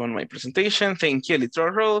check on this one, my presentation. Thank you.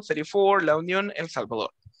 Literal Road, 34, La Unión, El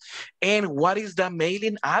Salvador. And what is the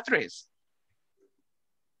mailing address?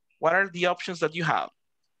 What are the options that you have?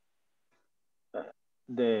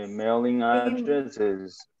 The mailing address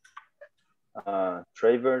is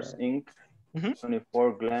Travers Inc.,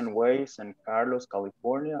 24 Glen Way, San Carlos,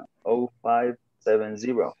 California,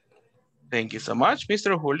 0570. Thank you so much,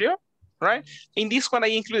 Mr. Julio. right? In this one,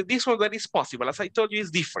 I include this one that is possible. As I told you,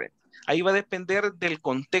 it's different. Ahí va a depender del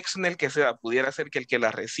contexto en el que sea. Pudiera ser que el que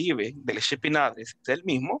la recibe del shipping address es el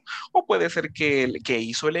mismo, o puede ser que el que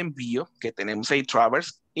hizo el envío, que tenemos ahí,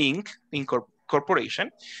 Travers Inc.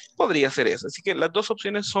 Corporation, podría ser eso. Así que las dos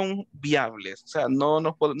opciones son viables. O sea, no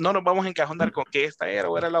nos vamos a encajonar con que esta era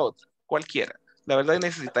o era la otra. Cualquiera. La verdad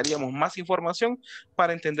necesitaríamos más información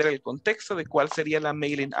para entender el contexto de cuál sería la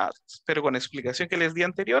mailing address. Pero con la explicación que les di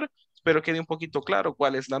anterior, espero quede un poquito claro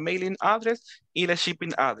cuál es la mailing address y la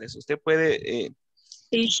shipping address. Usted puede,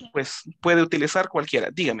 pues, puede utilizar cualquiera.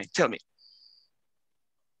 Dígame, tell me.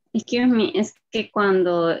 Excuse me, es que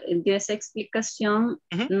cuando dio esa explicación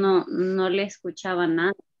no le escuchaba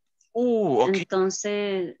nada. Okay.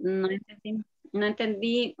 Entonces no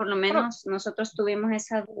entendí, por lo menos nosotros tuvimos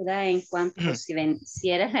esa duda en cuanto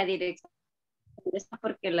si era la dirección,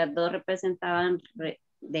 porque las dos representaban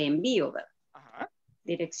de envío, ¿verdad?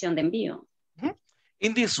 Dirección de envío.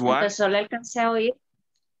 In this one. Entonces solo alcancé a oír.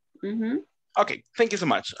 Okay, thank you so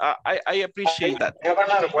much. I appreciate that. I have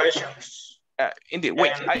another question. Indeed,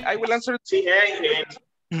 wait, I will answer. CA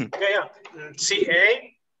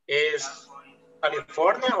is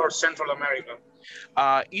California or Central America?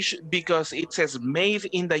 Because it says made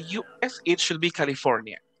in the US, it should be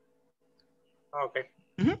California. Okay.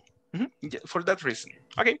 Yeah, for that reason.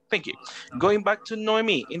 Okay, thank you. Going back to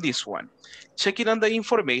Noemi in this one. Checking on the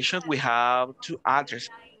information, we have two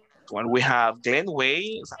addresses. One, we have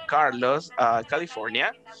Glenway, San Carlos,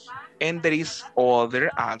 California, and there is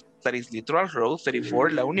other address that is Litoral Road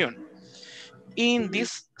 34, La Union. In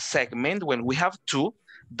this segment, when we have two,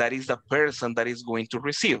 that is the person that is going to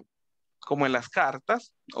receive. Como en las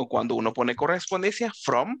cartas, o cuando uno pone correspondencia,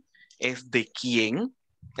 from es de quién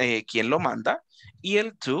lo manda, y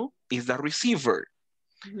el to is the receiver.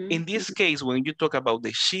 In this case, when you talk about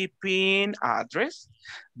the shipping address,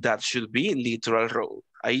 that should be Litoral Road.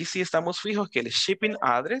 Ahí sí estamos fijos que el shipping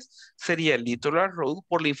address sería Litoral Road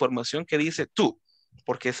por la información que dice tú,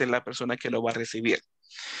 porque esa es la persona que lo va a recibir.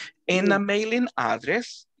 En la mailing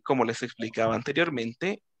address, como les explicaba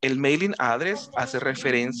anteriormente, el mailing address hace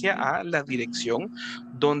referencia a la dirección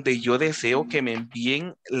donde yo deseo que me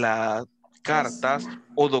envíen las cartas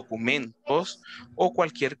o documentos o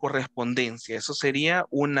cualquier correspondencia. Eso sería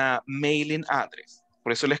una mailing address.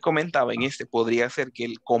 Por eso les comentaba en este, podría ser que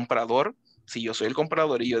el comprador, si yo soy el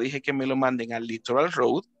comprador y yo dije que me lo manden al Litoral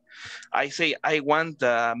Road, I say I want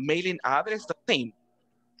the mailing address the same.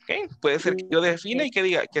 Okay. Puede ser que yo defina y que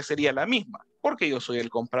diga que sería la misma, porque yo soy el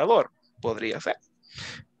comprador. Podría ser.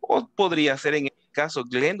 O podría ser en el caso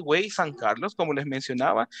Glenway, San Carlos, como les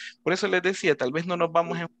mencionaba. Por eso les decía, tal vez no nos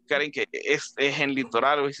vamos a enfocar en que es en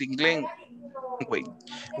Litoral o es en Glenway.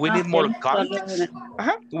 We need more context.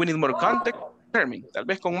 We need more context. Tal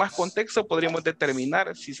vez con más contexto podríamos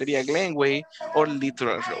determinar si sería Glenway o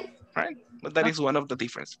Litoral Road. Right? But that is one of the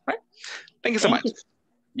differences. Right? Thank you so much.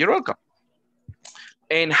 You're welcome.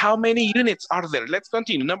 And how many units are there? Let's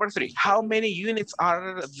continue. Number 3. How many units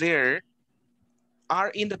are there? Are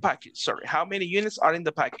in the package? Sorry, how many units are in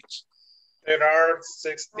the package? There are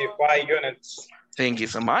 65 units. Thank you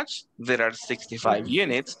so much. There are 65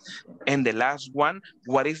 units. And the last one,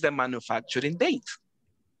 what is the manufacturing date?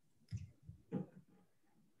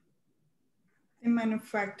 The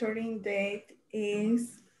manufacturing date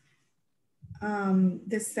is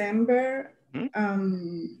December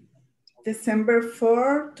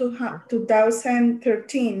 4,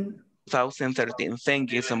 2013. 2013.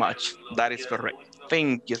 Thank you so much. That is correct.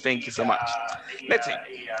 Thank you so much. Let's see.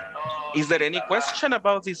 Is there any question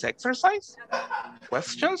about this exercise?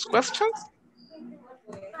 Questions?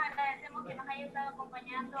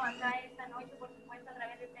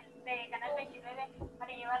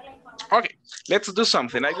 Okay, let's do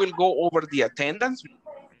something. I will go over the attendance.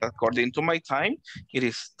 According to my time, it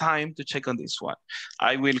is time to check on this one.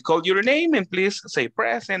 I will call your name and please say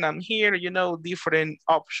present, I'm here, you know, different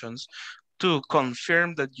options to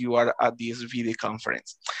confirm that you are at this video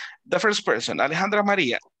conference. The first person, Alejandra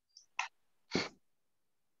Maria.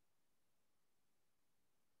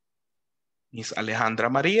 Miss Alejandra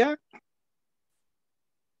Maria.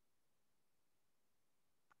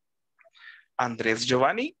 Andres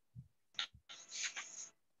Giovanni.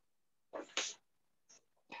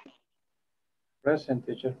 Present,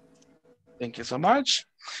 teacher. Thank you so much.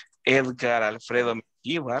 Edgar Alfredo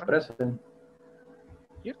Mejíbar. Present.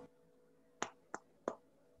 Here.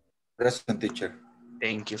 Present, teacher.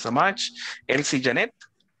 Thank you so much. Elsie Janet.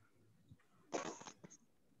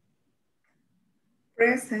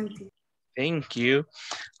 Present. Thank you.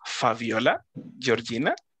 Fabiola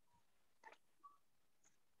Georgina.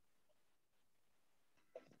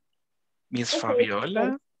 Miss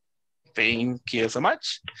Fabiola. Thank you so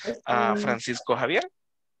much. Francisco Javier.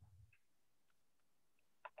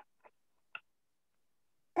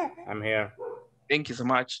 I'm here. Thank you so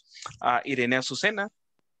much. Irene Azucena.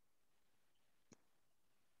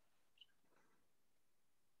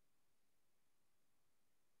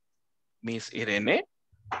 Miss Irene.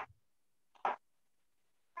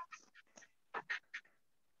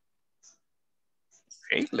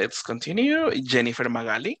 Okay, let's continue. Jennifer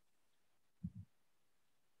Magali.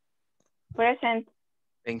 Present.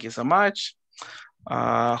 Thank you so much.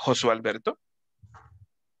 Josué Alberto.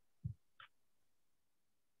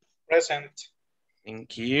 Present.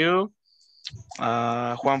 Thank you.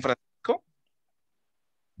 Juan Francisco.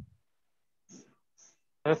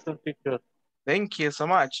 Present, teacher. Thank you so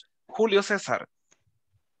much. Julio César.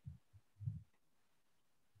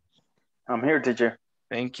 I'm here, teacher.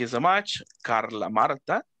 Thank you so much. Carla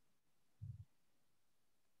Marta.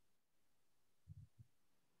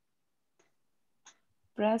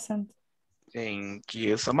 Present. Thank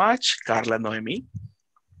you so much. Carla Noemi.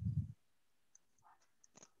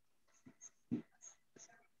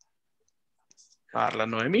 Carla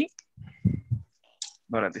Noemi.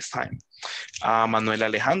 Not at this time. Manuel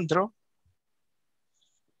Alejandro.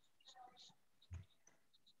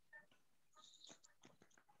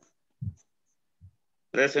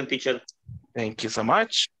 Present, teacher. Thank you so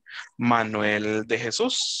much. Manuel de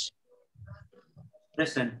Jesús.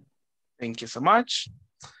 Present. Thank you so much.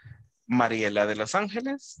 Mariela de Los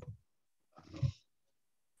Ángeles.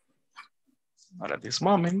 Not at this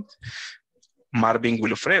moment. Marvin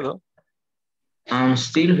Wilfredo. I'm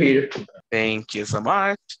still here. Thank you so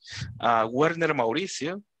much. Werner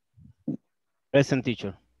Mauricio. Present,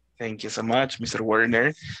 teacher. Thank you so much, Mr.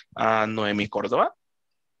 Werner. Noemi Córdoba.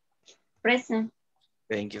 Present.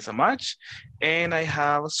 Thank you so much. And I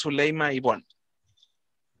have Zuleima Ivonne.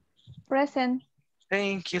 Present.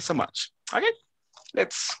 Thank you so much. Okay,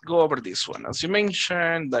 let's go over this one. As you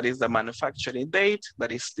mentioned, that is the manufacturing date.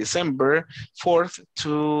 That is December 4th,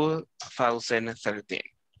 2013.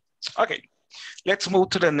 Okay, let's move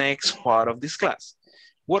to the next part of this class.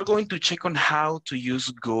 We're going to check on how to use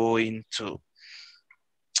going to.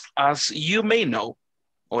 As you may know,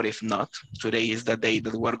 or if not, today is the day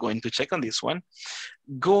that we're going to check on this one.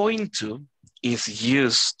 Going to is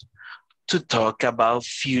used to talk about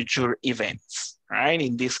future events, right?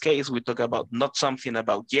 In this case, we talk about not something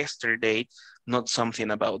about yesterday, not something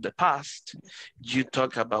about the past. You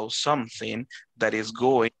talk about something that is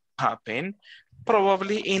going to happen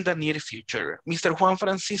probably in the near future. Mr. Juan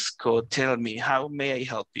Francisco, tell me, how may I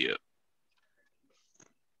help you?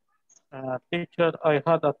 Teacher, I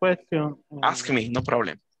had a question. Ask me, no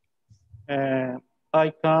problem.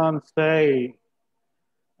 I can say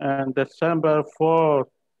December 4,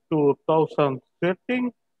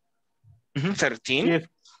 2013. 13?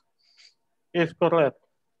 Is correct.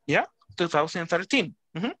 Yeah, 2013.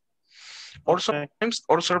 Or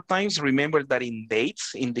sometimes remember that in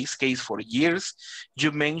dates, in this case for years,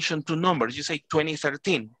 you mention two numbers. You say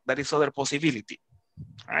 2013. That is other possibility.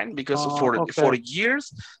 Right? Because for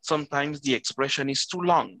years, sometimes the expression is too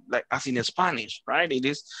long, like as in Spanish, right? It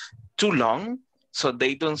is too long. So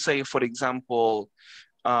they don't say, for example,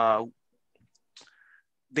 they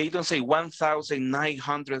don't say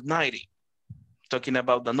 1990, talking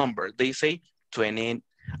about the number. They say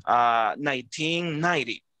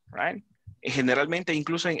 1990, right? Generalmente,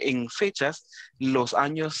 incluso en fechas, los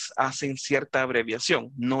años hacen cierta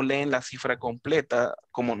abreviación. No leen la cifra completa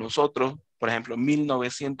como nosotros, por ejemplo,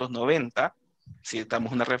 1990, si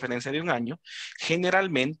damos una referencia de un año,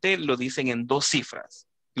 generalmente lo dicen en dos cifras.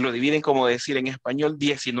 Lo dividen como decir en español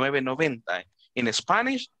 1990. In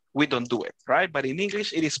Spanish, we don't do it, right? But in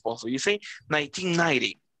English, it is possible. You say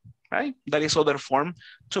 1990. Right? That is other form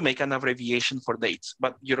to make an abbreviation for dates.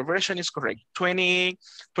 But your version is correct.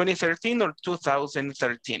 2013 or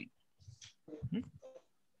 2013.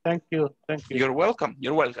 Thank you. Thank you. You're welcome.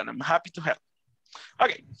 You're welcome. I'm happy to help.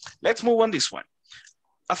 Okay, let's move on this one.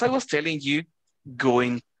 As I was telling you,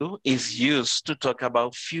 going to is used to talk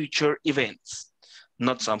about future events.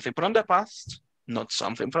 Not something from the past, not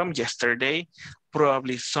something from yesterday,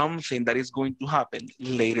 probably something that is going to happen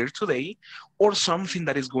later today, or something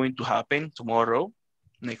that is going to happen tomorrow,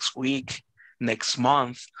 next week, next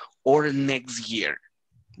month, or next year.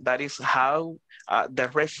 That is how the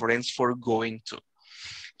reference for going to.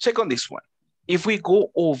 Check on this one. If we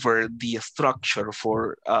go over the structure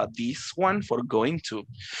for this one, for going to,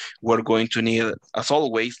 we're going to need, as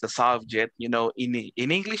always, the subject. You know, in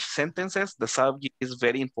English sentences, the subject is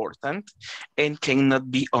very important and cannot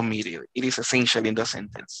be omitted. It is essential in the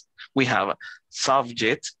sentence. We have a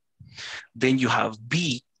subject, then you have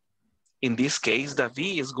be, In this case, the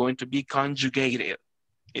be is going to be conjugated.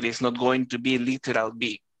 It is not going to be literal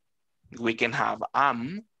be. We can have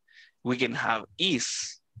am, we can have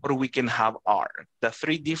is, or we can have are. The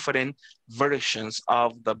three different versions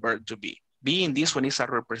of the verb to be. Be in this one is a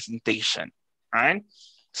representation, right?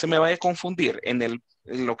 Se me vaya a confundir. En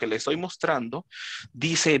lo que le estoy mostrando,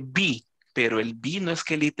 dice be, pero el be no es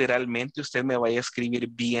que literalmente usted me vaya a escribir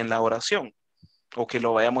be en la oración, o que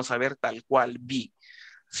lo vayamos a ver tal cual be,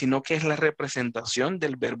 sino que es la representación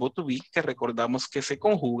del verbo to be, que recordamos que se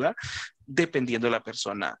conjuga dependiendo de la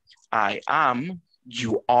persona. I am,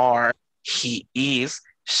 you are, he is,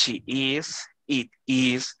 she is, it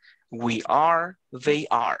is, we are, they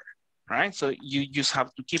are. Right? So you just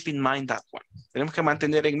have to keep in mind that one. Tenemos que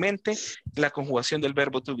mantener en mente la conjugación del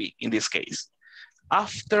verbo to be in this case.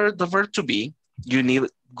 After the verb to be, you need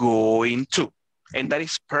going to. And that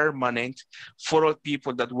is permanent for all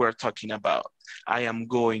people that we're talking about. I am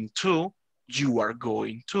going to, you are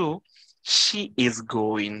going to, she is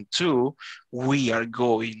going to, we are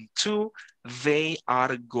going to, they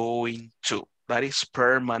are going to. That is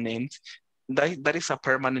permanent. That is a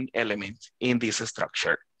permanent element in this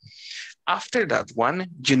structure. After that one,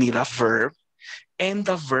 you need a verb, and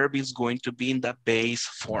the verb is going to be in the base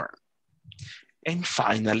form. And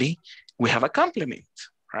finally, we have a complement,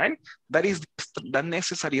 right? That is the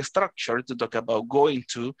necessary structure to talk about going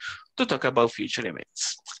to talk about future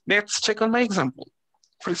events. Let's check on my example.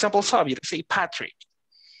 For example, Xavier, say Patrick.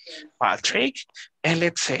 Patrick, and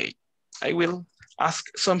let's say, I will ask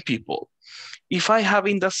some people. If I have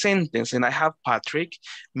in the sentence and I have Patrick,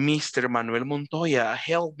 Mr. Manuel Montoya,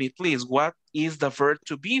 help me please. What is the verb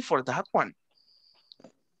to be for that one?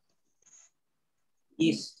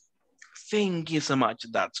 Is. Thank you so much.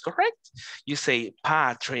 That's correct. You say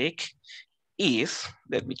Patrick is,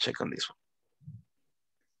 let me check on this one.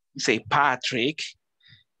 You say Patrick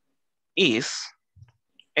is,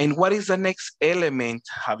 and what is the next element,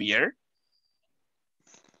 Javier?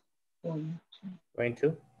 Going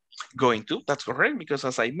to. Going to, that's correct, because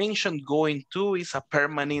as I mentioned, going to is a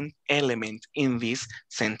permanent element in this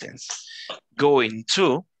sentence. Going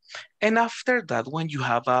to, and after that one you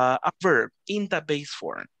have a verb in the base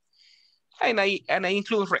form. And I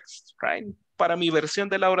include rest, right? Para mi versión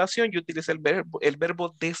de la oración yo utilizo el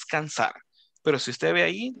verbo descansar. Pero si usted ve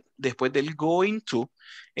ahí, después del going to,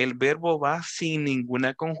 el verbo va sin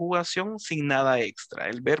ninguna conjugación, sin nada extra.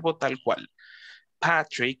 El verbo tal cual.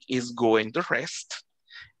 Patrick is going to rest.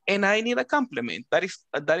 And I need a complement. They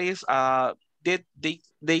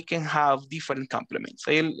can have different complements.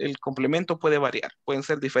 El complemento puede variar, pueden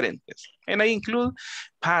ser diferentes. And I include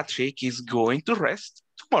Patrick is going to rest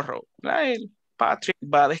tomorrow. Right? Patrick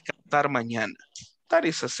va a descansar mañana. That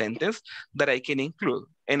is a sentence that I can include.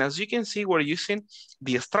 And as you can see, we're using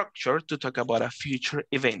the structure to talk about a future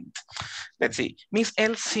event. Let's see. Miss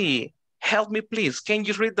Elsie, help me please. Can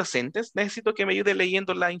you read the sentence? Necesito que me ayude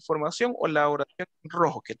leyendo la información o la oración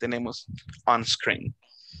rojo que tenemos on screen.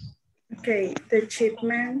 Okay, the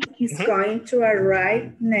shipment is going to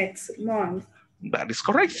arrive next month. That is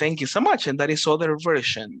correct. Thank you so much. And that is other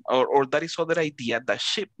version or that is other idea. The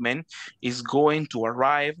shipment is going to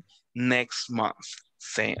arrive next month.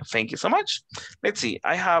 Thank you so much. Let's see.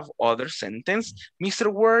 I have other sentence.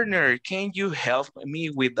 Mr. Werner, can you help me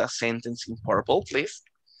with the sentence in purple, please?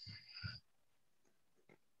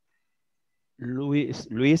 Luis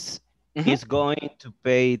is going to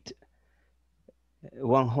pay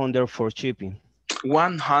 100 for shipping.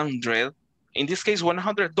 100. In this case,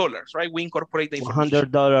 $100, right? We incorporate the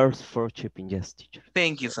information. $100 for shipping, yes, teacher.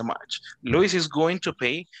 Thank you so much. Luis is going to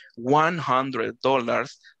pay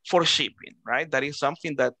 $100 for shipping, right? That is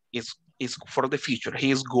something that is for the future.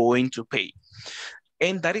 He is going to pay.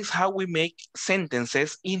 And that is how we make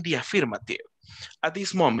sentences in the affirmative. At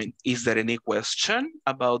this moment, is there any question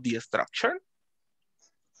about the structure?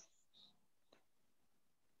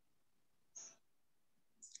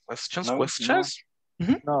 Questions? No, questions?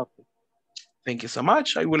 No. No. Thank you so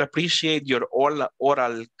much. I will appreciate your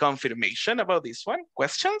oral confirmation about this one.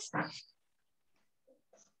 Questions?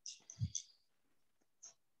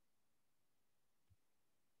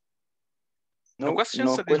 No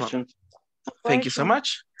questions? No questions. Thank you so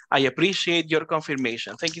much. I appreciate your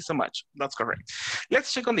confirmation. Thank you so much. That's correct.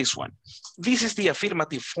 Let's check on this one. This is the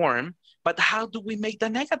affirmative form, but how do we make the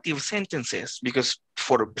negative sentences? Because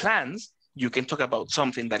for plans, you can talk about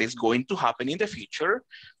something that is going to happen in the future,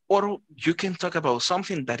 or you can talk about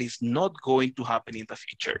something that is not going to happen in the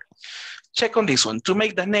future. Check on this one. To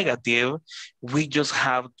make the negative, we just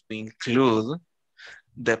have to include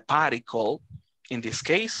the particle, in this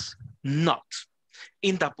case, not,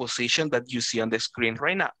 in the position that you see on the screen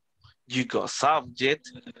right now. You go subject,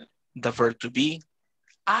 the verb to be.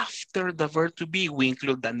 After the verb to be, we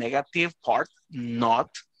include the negative part, not,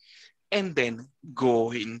 and then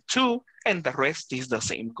going to, and the rest is the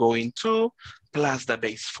same. Going to, plus the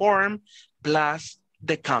base form, plus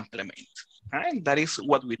the complement. All right, that is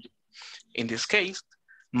what we do. In this case,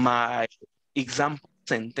 my example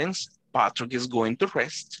sentence, Patrick is going to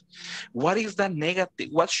rest. What is the negative?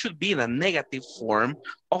 What should be the negative form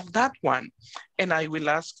of that one? And I will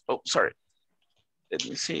ask, oh, sorry. Let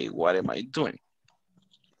me see, what am I doing?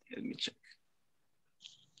 Let me check.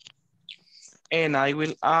 And I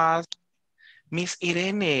will ask Miss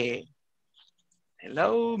Irene.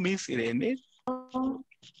 Hello, Miss Irene. Hello.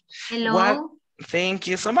 What? Thank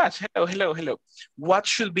you so much. Hello, hello, hello. What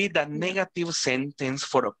should be the negative sentence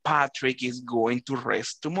for Patrick is going to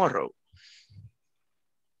rest tomorrow?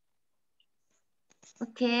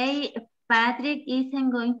 Okay, Patrick isn't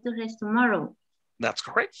going to rest tomorrow. That's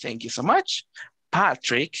correct. Thank you so much.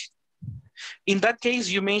 Patrick, in that case,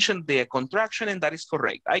 you mentioned the contraction and that is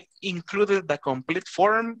correct. I included the complete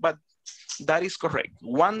form, but that is correct.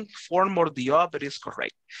 One form or the other is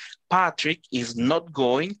correct. Patrick is not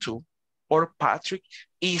going to, or Patrick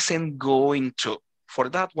isn't going to. For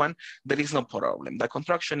that one, there is no problem. The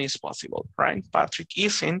contraction is possible, right? Patrick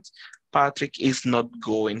isn't, Patrick is not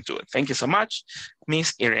going to. Thank you so much,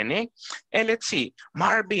 Miss Irene. And let's see,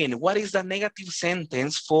 Marvin, what is the negative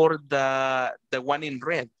sentence for the one in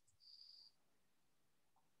red?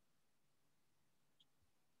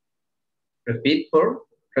 Repeat,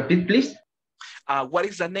 please. What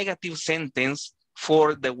is the negative sentence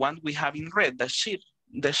for the one we have in red? The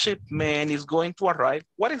shipment is going to arrive.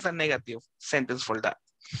 What is the negative sentence for that?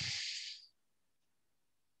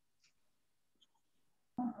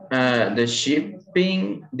 The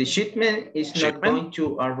shipment is not going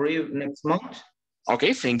to arrive next month.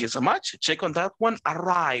 Okay, thank you so much. Check on that one.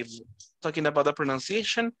 Arrive. Talking about the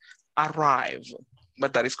pronunciation, arrive.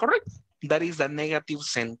 But that is correct. That is the negative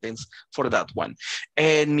sentence for that one.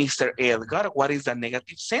 And Mr. Edgar, what is the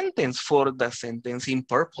negative sentence for the sentence in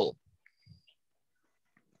purple?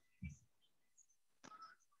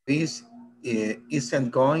 This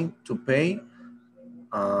isn't going to pay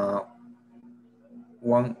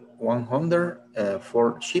 100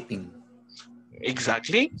 for shipping.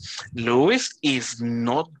 Exactly. Louis is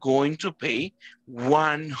not going to pay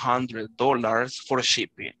 $100 for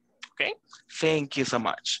shipping. Okay, thank you so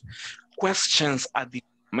much. Questions at the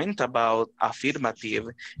moment about affirmative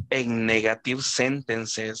and negative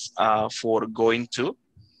sentences for going to?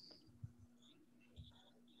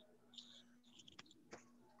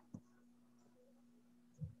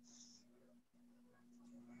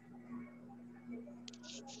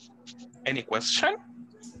 Any question?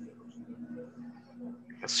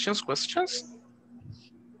 Questions?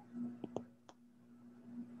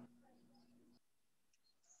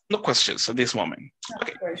 No questions at this moment.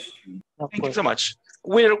 Okay. Thank you so much.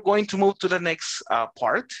 We're going to move to the next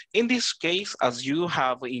part. In this case, as you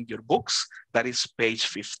have in your books, that is page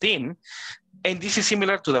 15. And this is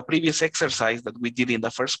similar to the previous exercise that we did in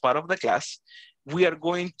the first part of the class. We are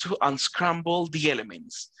going to unscramble the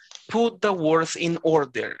elements. Put the words in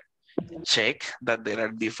order. Check that there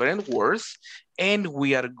are different words. And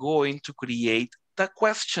we are going to create the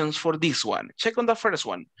questions for this one. Check on the first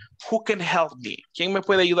one. Who can help me? ¿Quién me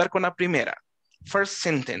puede ayudar con la primera? First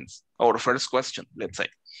sentence or first question, let's say.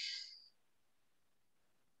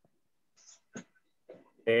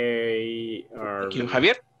 They are. Thank you,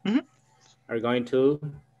 Javier. Are going to.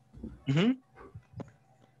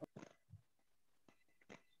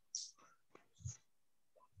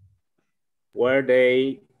 Where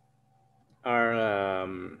they are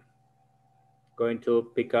going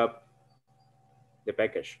to pick up the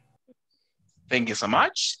package. Thank you so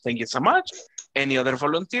much. Thank you so much. Any other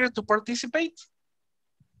volunteer to participate?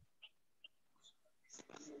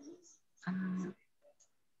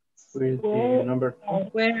 Number 2.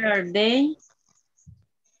 Where are they?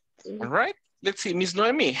 All right. Let's see. Miss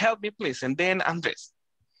Noemi, help me please. And then Andres.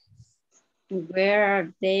 Where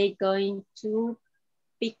are they going to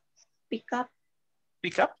pick up?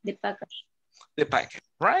 Pick up? The package. The package,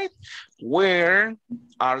 right? Where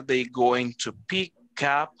are they going to pick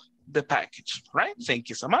up the package, right? Thank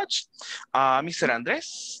you so much. Mr.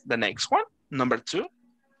 Andres, the next one, number 2.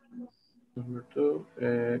 Number 2,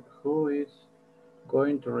 who is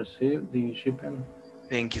going to receive the shipping?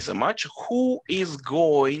 Thank you so much. Who is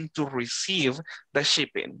going to receive the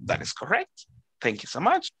shipping? That is correct. Thank you so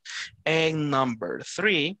much. And number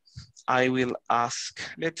 3, I will ask,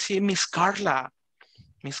 let's see, Miss Carla.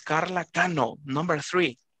 Miss Carla Cano, number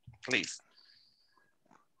 3, please.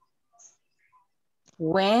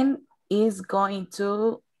 When is going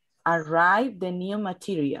to arrive the new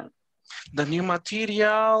material? The new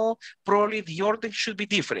material, probably the order should be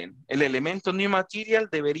different. El elemento new material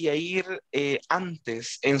debería ir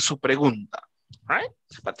antes en su pregunta. Right?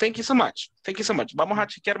 But thank you so much. Thank you so much. Vamos a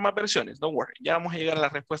chequear más versiones. Don't worry. Ya vamos a llegar a la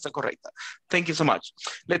respuesta correcta. Thank you so much.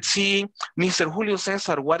 Let's see. Mr. Julio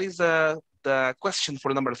Cesar, what is the question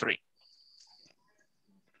for number 3?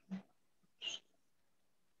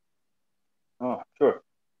 Oh, sure.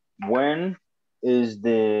 When is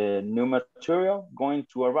the new material going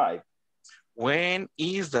to arrive? When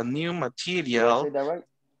is the new material? Did I say that right?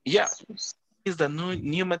 Yeah. Is the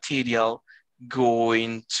new material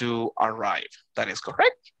going to arrive? That is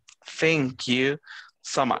correct. Thank you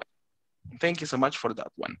so much. Thank you so much for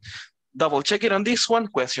that one. Double check it on this one.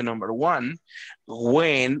 Question number 1.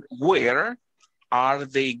 Where are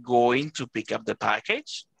they going to pick up the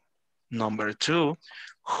package? Number 2,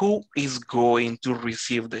 who is going to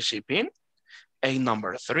receive the shipping? And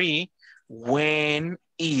number 3, when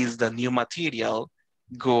is the new material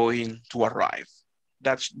going to arrive?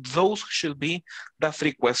 Those should be the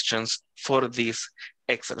 3 questions for this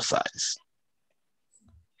exercise.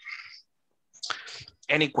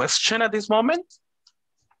 Any question at this moment?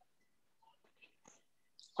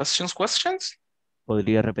 Questions?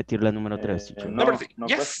 ¿Podría repetir la número 3? Number 3. No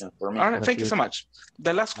Yes. question for me. All right, thank you so much.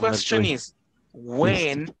 The last question is,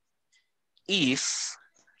 when is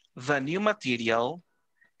the new material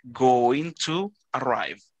going to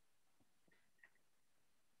arrive?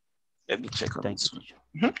 Let me check on this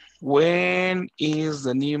one. When is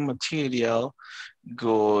the new material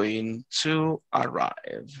going to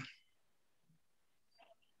arrive?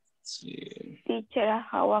 Let's see. Teacher, I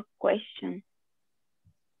have a question.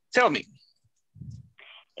 Tell me.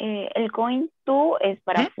 El going to es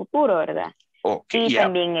para futuro, ¿verdad? Okay, y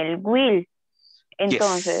también el will.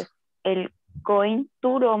 Entonces, el going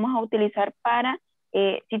to lo vamos a utilizar para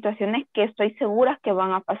situaciones que estoy segura que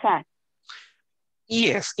van a pasar.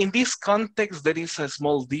 Yes, in this context, there is a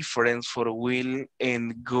small difference for will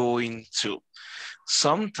and going to.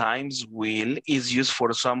 Sometimes will is used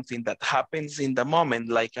for something that happens in the moment,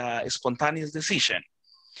 like a spontaneous decision.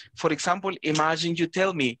 For example, imagine you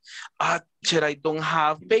tell me, teacher, I don't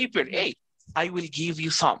have paper. Hey, I will give you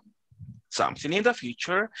something in the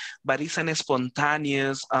future, but it's an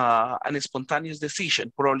spontaneous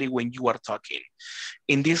decision, probably when you are talking.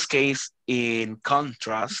 In this case, in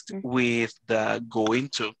contrast with the going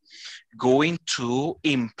to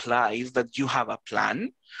implies that you have a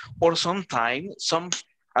plan, or sometimes,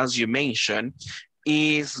 as you mentioned,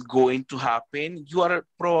 is going to happen. You are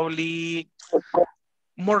probably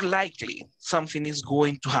more likely something is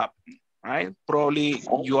going to happen, right? Probably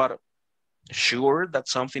you are sure that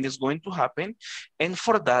something is going to happen. And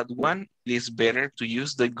for that one, it is better to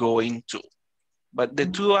use the going to. But the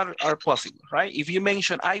two are possible, right? If you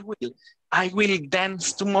mention, I will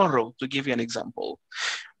dance tomorrow, to give you an example.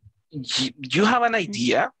 You have an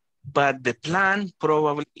idea, but the plan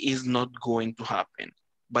probably is not going to happen.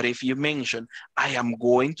 But if you mention, I am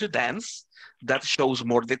going to dance, that shows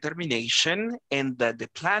more determination and that the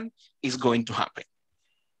plan is going to happen.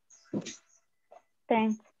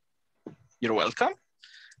 Thanks. You're welcome.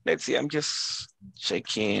 Let's see, I'm just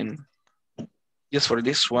checking just for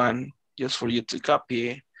this one, just for you to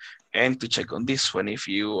copy and to check on this one if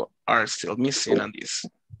you are still missing on this.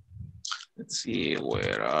 Let's see,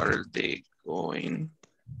 where are they going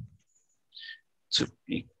to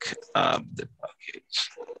pick up the package?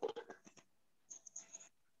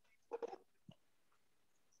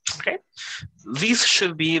 Okay, these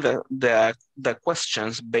should be the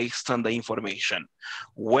questions based on the information.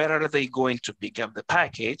 Where are they going to pick up the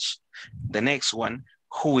package? The next one,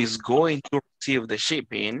 who is going to receive the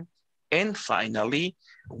shipping? And finally,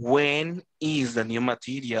 when is the new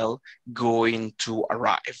material going to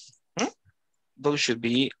arrive? Those should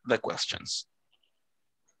be the questions.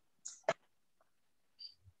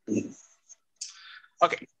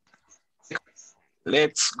 Okay.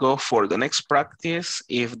 Let's go for the next practice.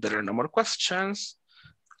 If there are no more questions,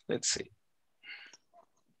 let's see.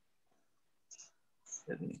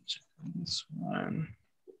 Let me check this one.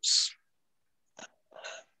 Oops.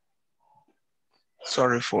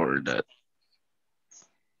 Sorry for the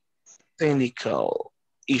technical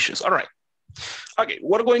issues. All right. Okay,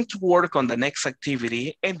 we're going to work on the next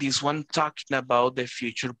activity, and this one talking about the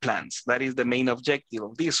future plans. That is the main objective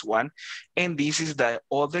of this one. And this is the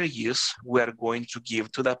other use we are going to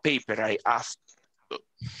give to the paper I asked you.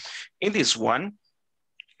 In this one,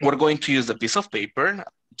 we're going to use the piece of paper,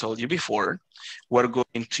 I told you before. We're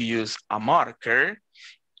going to use a marker,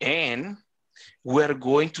 and we're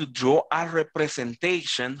going to draw a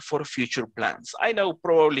representation for future plans. I know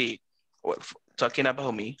probably, well, talking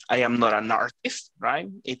about me. I am not an artist, right?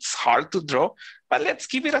 It's hard to draw, but let's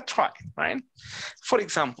give it a try, right? For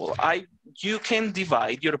example, you can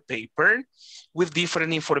divide your paper with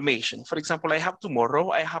different information. For example, I have tomorrow,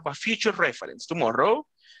 I have a future reference. Tomorrow,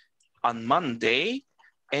 on Monday,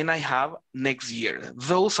 and I have next year.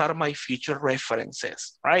 Those are my future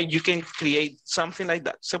references, right? You can create something like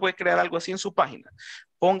that. Se puede crear algo así en su página.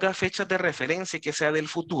 Ponga fechas de referencia que sea del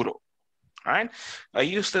futuro. Right?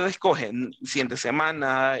 Ahí ustedes escogen siguiente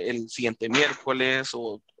semana, el siguiente miércoles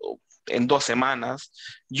o en 2 semanas.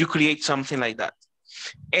 You create something like that.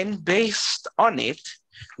 And based on it,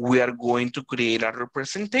 we are going to create a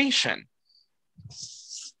representation.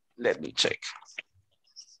 Let me check.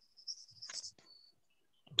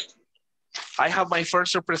 I have my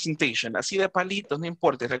first representation. Así de palitos, no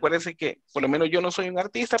importa. Recuérdense que por lo menos yo no soy un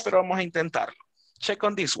artista, pero vamos a intentarlo. Check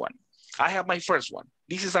on this one. I have my first one.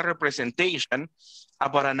 This is a representation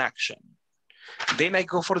about an action. Then I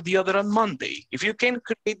go for the other on Monday. If you can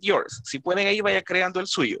create yours, si pueden ahí vaya creando el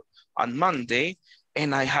suyo. On Monday,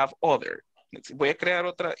 and I have other. Voy a crear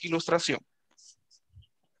otra ilustración.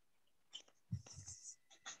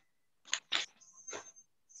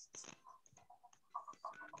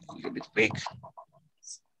 A little bit big.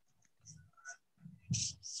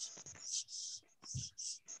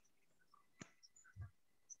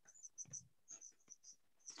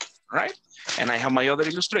 Right? And I have my other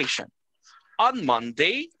illustration. On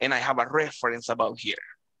Monday, and I have a reference about here.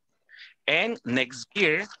 And next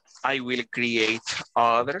year, I will create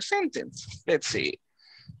other sentence. Let's see.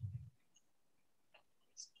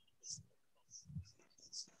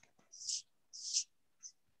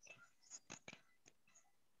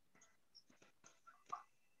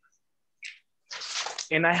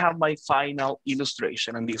 And I have my final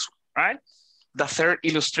illustration on this one, right? The third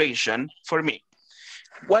illustration for me.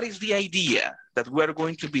 What is the idea? That we're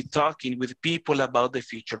going to be talking with people about the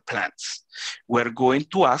future plans. We're going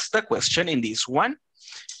to ask the question in this one,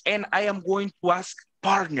 and I am going to ask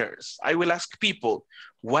partners. I will ask people,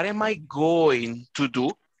 what am I going to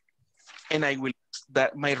do? And I will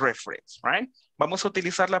that my reference, right? Vamos a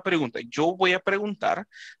utilizar la pregunta. Yo voy a preguntar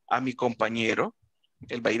a mi compañero,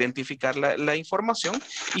 él va a identificar la información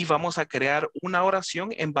y vamos a crear una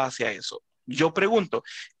oración en base a eso. Yo pregunto,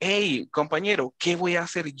 hey, compañero, ¿qué voy a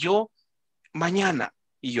hacer yo mañana?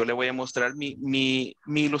 Y yo le voy a mostrar mi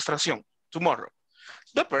ilustración. Tomorrow.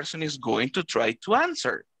 The person is going to try to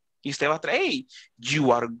answer. Y usted va a traer, hey,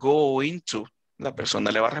 you are going to. La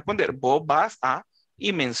persona le va a responder, vos vas a,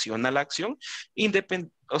 y menciona la acción,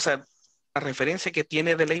 o sea, la referencia que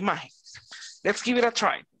tiene de la imagen. Let's give it a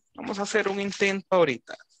try. Vamos a hacer un intento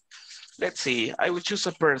ahorita. Let's see, I will choose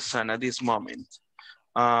a person at this moment.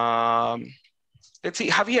 Let's see,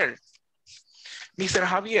 Javier. Mr.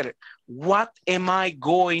 Javier, what am I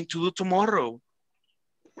going to do tomorrow?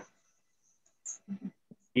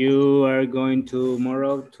 You are going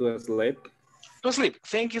tomorrow to sleep. To sleep,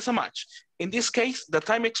 thank you so much. In this case, the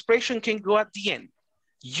time expression can go at the end.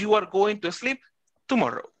 You are going to sleep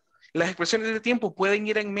tomorrow. Las expresiones de tiempo pueden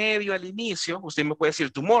ir en medio, al inicio. Usted me puede decir,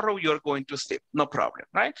 tomorrow you are going to sleep. No problem,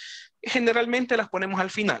 right? Generalmente las ponemos al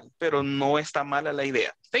final, pero no está mala la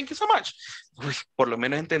idea. Thank you so much. Uy, por lo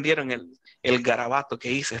menos entendieron el garabato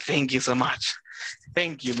que hice. Thank you so much.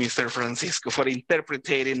 Thank you, Mr. Francisco, for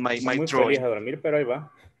interpreting my Muy drawing. feliz a dormir, pero ahí va.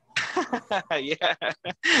 Yeah.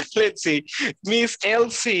 Let's see. Miss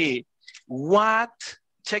Elsie, what?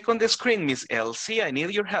 Check on the screen, Miss Elsie. I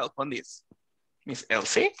need your help on this. Miss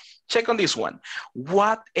Elsie, check on this one.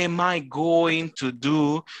 What am I going to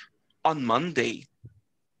do on Monday?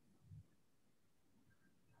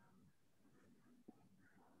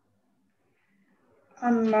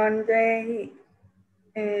 On Monday,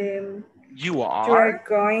 you are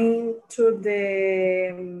going to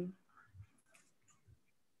the...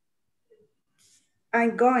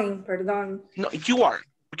 I'm going, perdón. No, you are.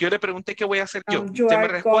 Porque yo le pregunté qué voy a hacer yo. You Usted me are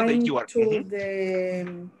responde, going you are. To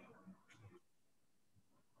the...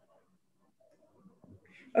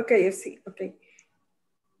 Ok, sí, ok.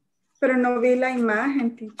 Pero no vi la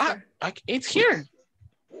imagen, teacher. It's here.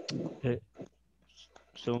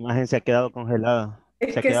 Su imagen se ha quedado congelada.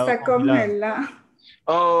 Es que está congelada.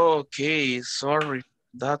 Okay, sorry.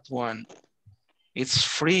 That one. It's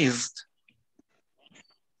freezed.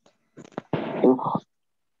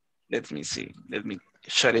 Let me see. Let me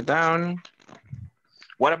shut it down.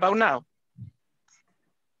 What about now?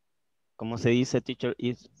 ¿Cómo se dice, teacher?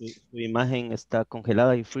 Su imagen está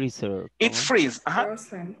congelada y freezer. It's freeze.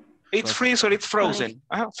 Frozen. It's freeze or it's frozen.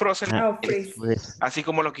 Frozen. Freeze. Así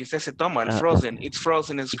como lo que usted se toma, el frozen. It's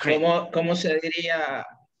frozen screen. ¿Cómo se diría?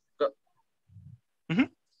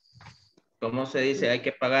 ¿Cómo se dice? Hay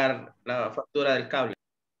que pagar la factura del cable.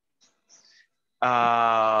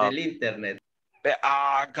 Del internet.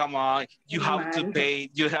 Come on. You have to pay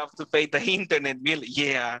the internet bill.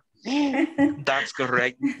 Yeah. That's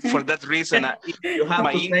correct. For that reason, you have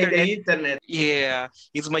my to pay the internet. Yeah,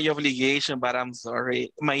 it's my obligation, but I'm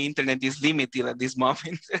sorry. My internet is limited at this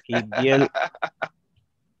moment.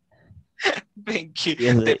 Thank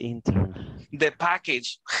you. The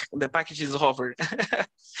package is over.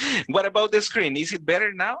 What about the screen? Is it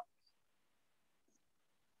better now?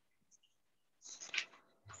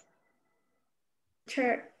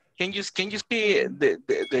 Sure. Can you see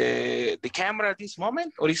the camera at this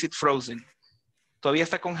moment, or is it frozen? ¿Todavía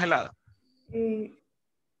está congelada?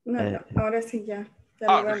 No, ahora sí ya.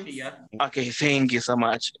 Okay, thank you so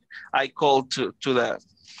much. I called to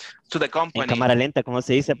the company. En cámara lenta, ¿cómo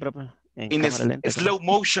se dice, profe? In slow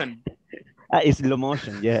motion. Slow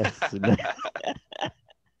motion, yes.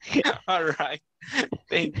 All right.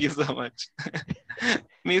 Thank you so much.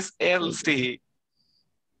 Miss Elsie.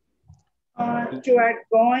 You are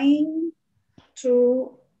going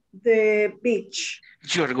to the beach.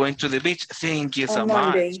 You are going to the beach. Thank you so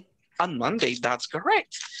much. On Monday, that's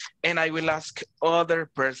correct. And I will ask other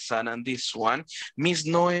person on this one, Miss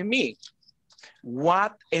Noemi.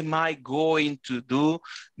 What am I going to do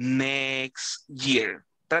next year?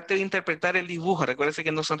 Trate de interpretar el dibujo. Recuérdese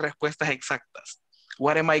que no son respuestas exactas.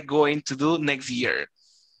 What am I going to do next year?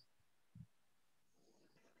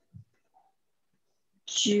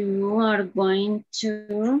 You are going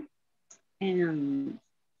to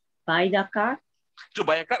buy the car. To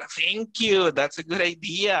buy a car. Thank you. That's a good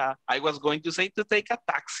idea. I was going to say to take a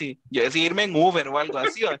taxi. Yo decía irme en Uber o algo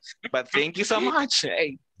así. But thank you so much.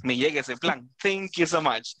 Hey, me llega ese plan. Thank you so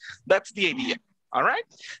much. That's the idea. All right.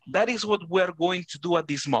 That is what we're going to do at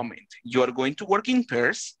this moment. You are going to work in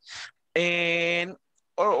pairs and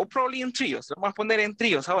or probably in trios. Vamos a poner en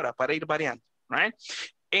trios ahora para ir variando. Right.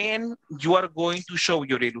 And you are going to show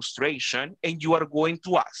your illustration and you are going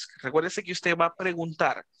to ask. Recuérdese que usted va a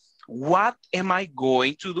preguntar. What am I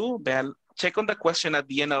going to do? Well, check on the question at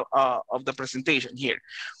the end of the presentation here.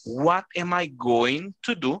 What am I going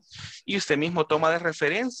to do? Y usted mismo toma de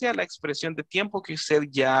referencia la expresión de tiempo que usted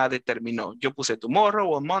ya determinó. Yo puse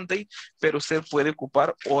tomorrow o Monday, pero usted puede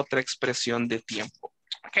ocupar otra expresión de tiempo.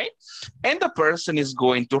 Okay? And the person is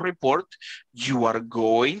going to report, you are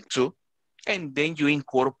going to, and then you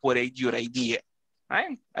incorporate your idea.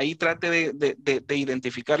 Ahí trate de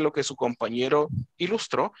identificar lo que su compañero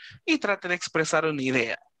ilustró y trate de expresar una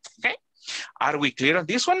idea. Okay? Are we clear on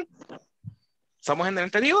this one? ¿Estamos en el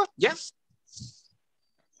entendido? Yes.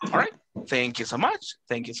 All right. Thank you so much.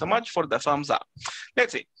 Thank you so much for the thumbs up.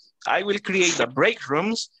 Let's see. I will create the break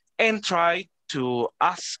rooms and try to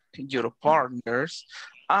ask your partners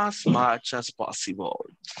as much as possible.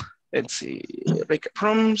 Let's see. Break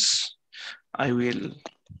rooms. I will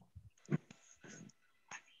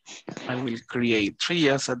create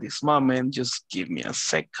trios at this moment. Just give me a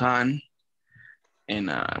second.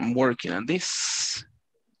 And I'm working on this.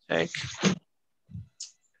 Check.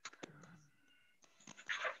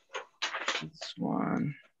 This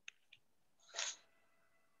one.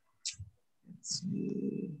 Let's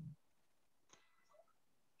see.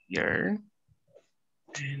 Here.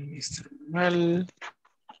 And Mr. Mel.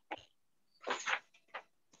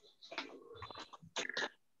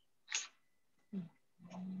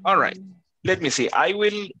 All right, let me see. I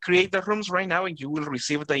will create the rooms right now and you will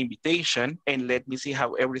receive the invitation and let me see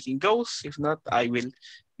how everything goes. If not, I will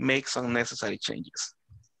make some necessary changes.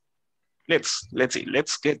 Let's see.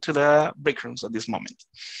 Let's get to the break rooms at this moment.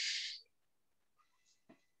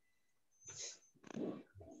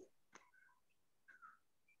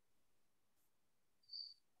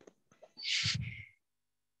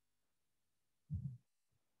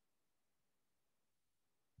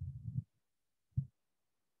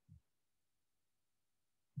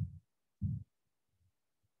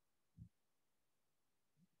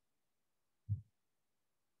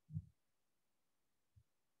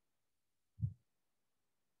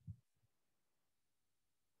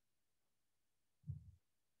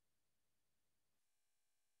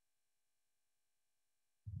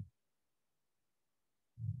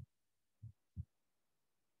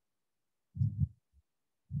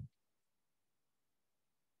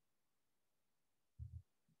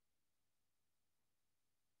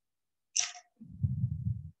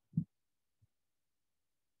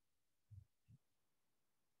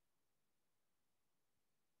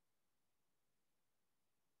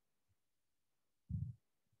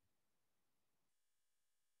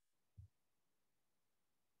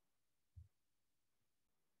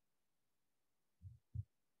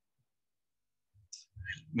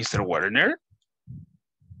 Mr. Werner?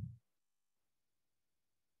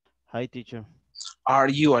 Hi, teacher. Are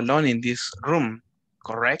you alone in this room,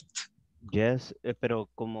 correct? Yes, pero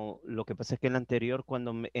como lo que pasa es que el anterior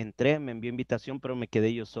cuando entré me envió invitación, pero me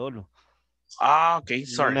quedé yo solo. Ah, ok, No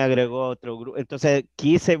sorry. me agregó otro grupo. Entonces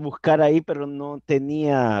quise buscar ahí, pero no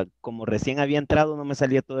tenía, como recién había entrado, no me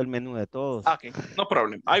salía todo el menú de todos. Okay, no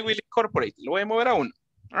problem. I will incorporate. Lo voy a mover a uno.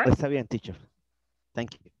 All right? Está bien, teacher.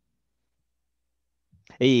 Thank you.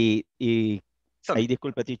 Y ahí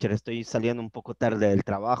disculpe, teacher, estoy saliendo un poco tarde del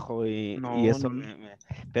trabajo y eso,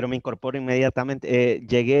 pero me incorporo inmediatamente.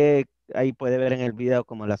 Llegué, ahí puede ver en el video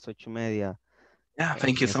como a las 8:30. Yeah,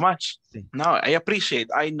 thank you so much. No, I appreciate.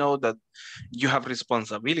 I know that you have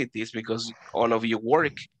responsibilities because all of you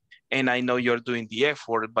work, and I know you're doing the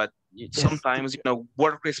effort. But sometimes, you know,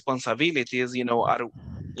 work responsibilities, you know, are,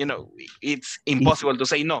 you know, it's impossible to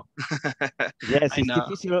say no. Yes, I it's know.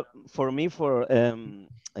 difficult for me for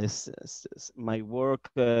my work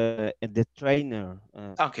as the trainer.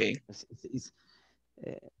 Okay.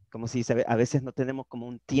 Como se dice, a veces no tenemos como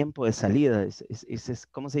un tiempo de salida.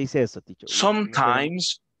 ¿Cómo se dice eso, teacher?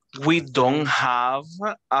 Sometimes we don't have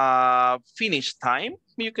a finish time.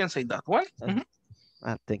 You can say that one.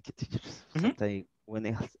 Thank you, teacher. Sometimes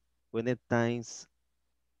when it times,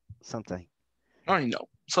 sometimes. I know.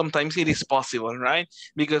 Sometimes it is possible, right?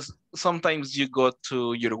 Because sometimes you go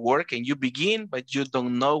to your work and you begin, but you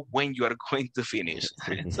don't know when you are going to finish.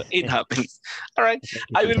 So it happens. All right.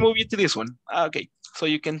 I will move you to this one. Okay. So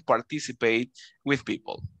you can participate with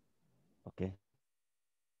people. Okay.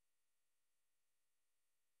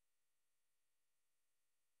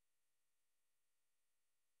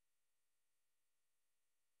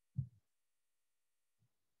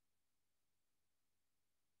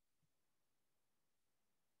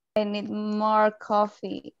 I need more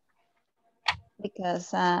coffee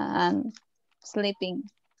because I'm sleeping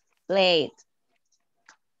late.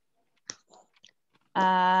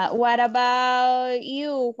 What about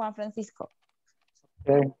you, Juan Francisco?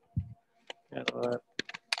 Okay.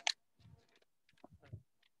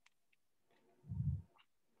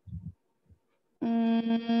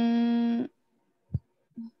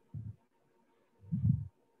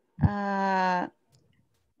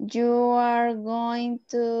 You are going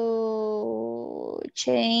to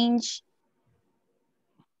change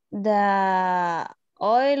the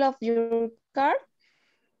oil of your car?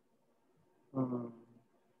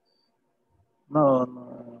 No,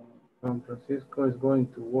 San Francisco is going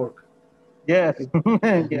to work. Yes.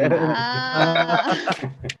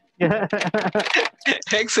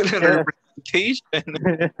 Excellent representation.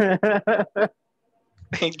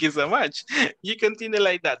 Thank you so much. You continue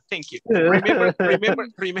like that. Thank you.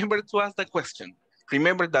 Remember to ask the question.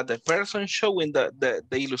 Remember that the person showing the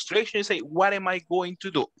illustration say, what am I going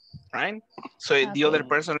to do? Right? So the other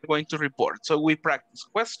person is going to report. So we practice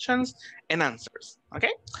questions and answers.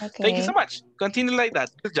 Okay? Thank you so much. Continue like that.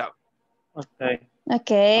 Good job. Okay.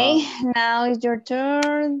 Okay, now it's your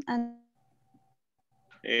turn.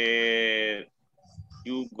 You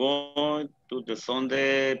go to the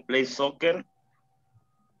Sunday play soccer.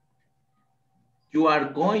 You are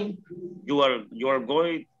going to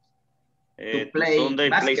play Sunday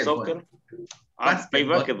basketball. play soccer. Play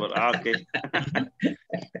basketball. Okay.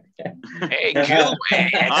 Hey, good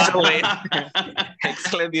way. Excellent.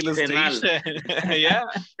 Excellent illustration. Yeah.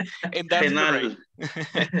 And that's correct.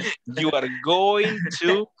 You are going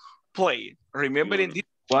to play. Remember in this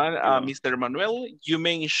one, Mr. Manuel, you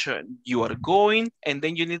mentioned you are going and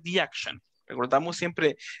then you need the action. Recordamos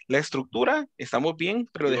siempre la estructura, estamos bien,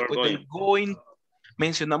 pero después del going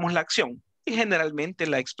mencionamos la acción. Y generalmente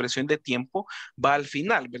la expresión de tiempo va al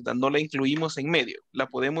final, ¿verdad? No la incluimos en medio. La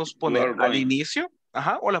podemos poner al inicio,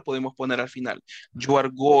 o la podemos poner al final. You are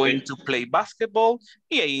going to play basketball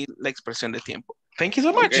y ahí la expresión de tiempo. Thank you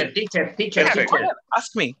so much. Teacher.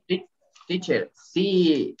 Ask me. Teacher,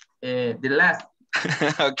 see the last.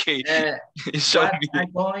 Okay.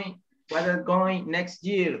 What are going next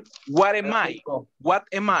year? What am I? What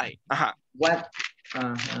am I? What?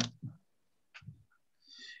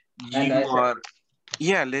 You are,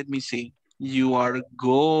 yeah, let me see. You are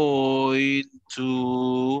going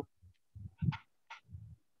to,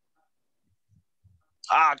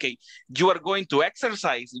 okay. You are going to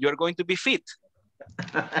exercise. You are going to be fit.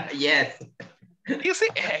 Yes. You see,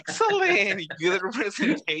 excellent. Good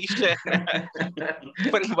representation.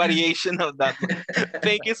 But variation of that one.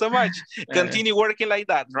 Thank you so much. Continue working like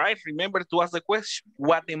that, right? Remember to ask the question,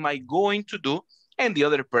 what am I going to do? And the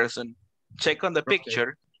other person, check on the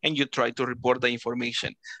picture and you try to report the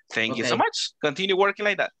information. Thank you so much. Continue working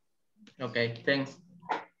like that. Okay, thanks.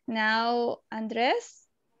 Now, Andres.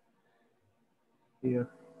 Here.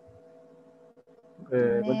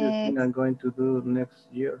 What do you think I'm going to do next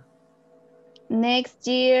year? Next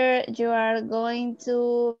year you are going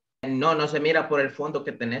to... No, no se mira por el fondo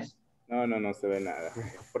que tenés. No, no, no se ve nada.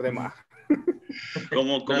 Por demás.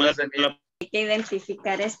 ¿Cómo No se mira? Hay que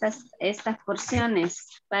identificar estas porciones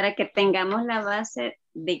para que tengamos la base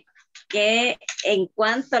de que en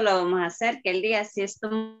cuánto lo vamos a hacer, que él diga si es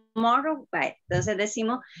tomorrow, right. Entonces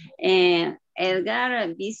decimos,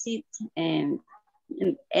 Edgar visit,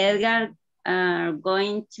 Edgar are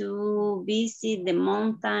going to visit the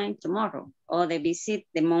mountain tomorrow, or they visit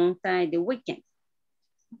the mountain the weekend.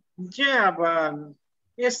 Yeah, but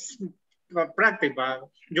it's practical.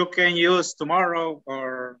 You can use tomorrow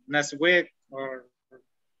or next week or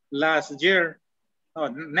last year or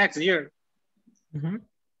next year. Mm-hmm.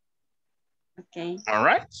 Okay. All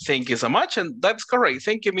right. Thank you so much. And that's correct.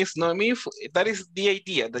 Thank you, Ms. Noemi. That is the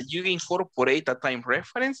idea, that you incorporate a time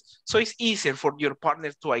reference so it's easier for your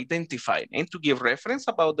partner to identify and to give reference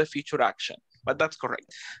about the future action. But that's correct.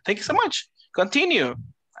 Thank you so much. Continue.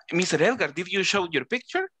 Mr. Edgar, did you show your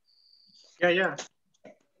picture? Yeah.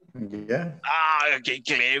 Yeah. Ah, okay,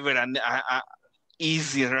 clever and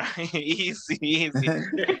easy, right? easy.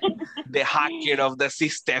 The hacker of the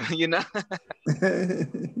system, you know?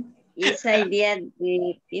 It's idea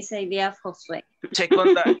of Josue. Check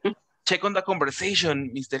on the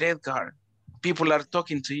conversation, Mr. Edgar. People are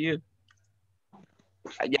talking to you.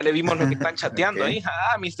 Ya le vimos lo que están chateando ahí.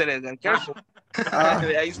 Ah, Mr. Edgar, careful.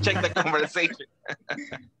 Ahí check the conversation.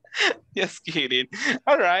 Just kidding.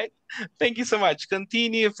 All right. Thank you so much.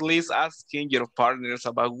 Continue, please, asking your partners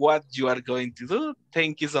about what you are going to do.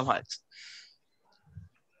 Thank you so much.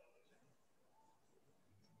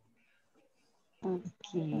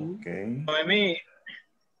 Okay. Noemi,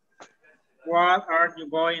 what are you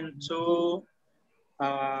going to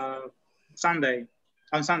on Sunday?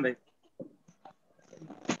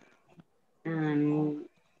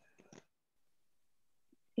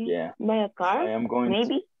 Yeah. Buy a car? I am going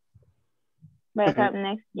maybe. Buy a car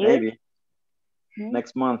next year? Maybe.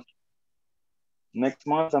 Next month. Next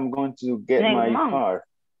month I'm going to get my car.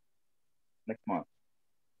 Next month.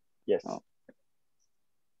 Yes. Oh.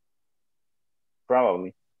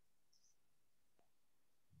 Probably.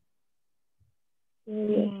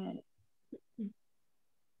 Yeah.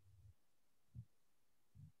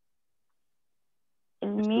 El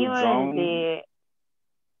mío es de...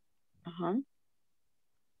 Ajá.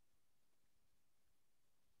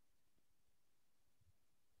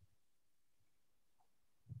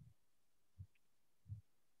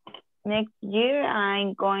 Next year,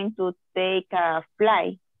 I'm going to take a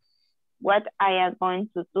flight. What I am going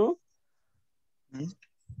to do?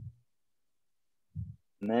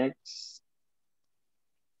 Next.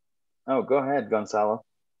 Oh, go ahead, Gonzalo.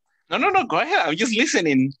 No, go ahead. I'm just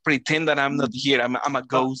listening. Pretend that I'm not here. I'm a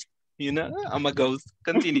ghost. You know, I'm a ghost.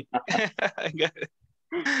 Continue.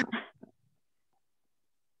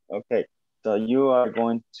 Okay, so you are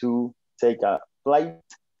going to take a flight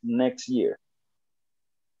next year.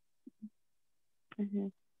 Mm-hmm.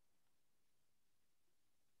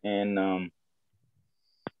 And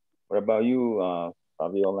what about you,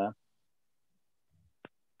 Fabiola?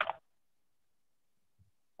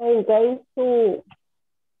 I'm going to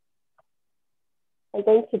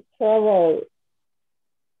travel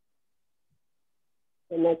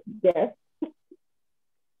the next year.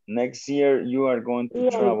 Next year, you are going to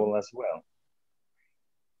travel as well.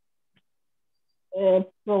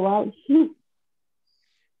 Probably.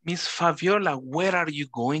 Miss Fabiola, where are you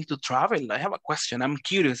going to travel? I have a question. I'm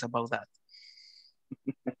curious about that.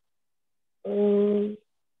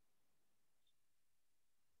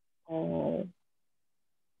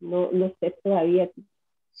 No sé todavía.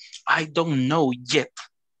 I don't know yet.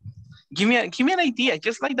 Give me an idea,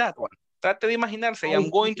 just like that one. Trate de imaginarse, I'm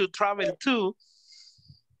going to travel to.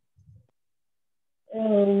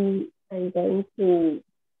 I'm going to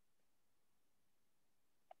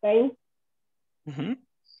Spain. Mm-hmm.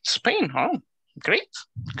 Spain, huh? Great.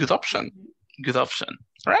 Good option. Good option.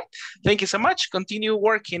 All right. Thank you so much. Continue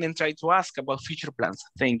working and try to ask about future plans.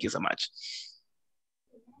 Thank you so much.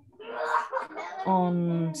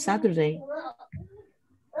 On Saturday.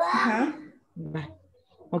 Ajá.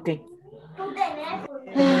 Ok.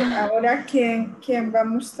 Ahora, ¿quién va a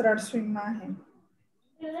mostrar su imagen?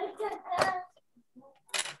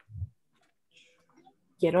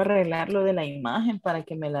 Quiero arreglar lo de la imagen para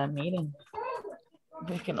que me la miren.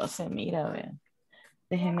 Es que no se mira, vean.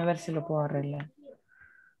 Déjenme ver si lo puedo arreglar.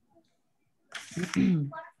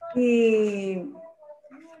 Y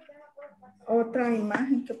otra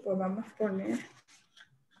imagen que podamos poner.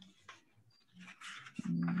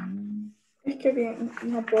 Es que bien,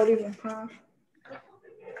 no puedo dibujar.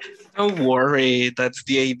 Don't worry, that's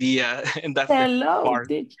the idea. And that's Hello, the part.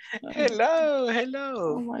 teacher. Hello, hello.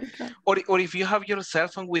 Oh my God. Or if you have your cell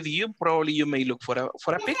phone with you, probably you may look for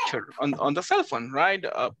a picture on the cell phone, right?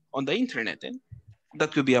 On the internet. Eh?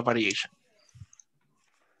 That could be a variation.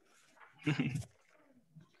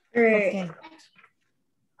 Okay.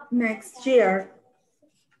 Next year.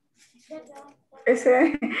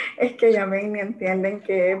 Ese es que ya ven, me entienden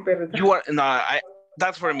que es verdad. You are, no,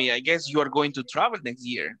 that's for me. I guess you are going to travel next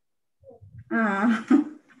year.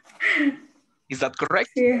 Is that correct?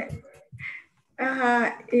 Sí.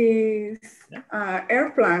 Is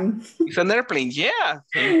airplane. It's an airplane, yeah.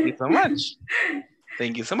 Thank you so much.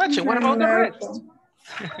 Thank you so much. And what about the rest?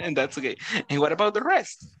 And that's okay. And what about the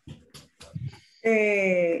rest?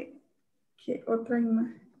 ¿Qué otra?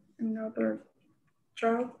 Another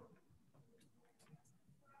job.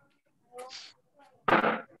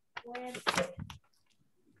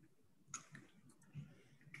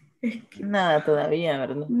 Nada todavía,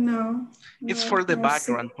 ¿verdad? No. It's for the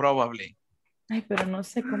background, probably. Ay, pero no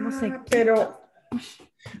sé cómo se... Pero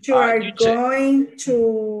you are going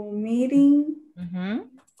to meeting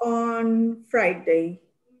on Friday.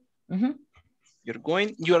 You are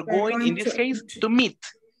going in this case to meet.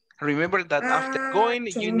 Remember that after going,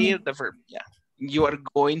 you need the verb. Yeah. You are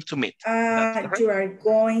going to meet. You are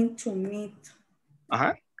going to meet.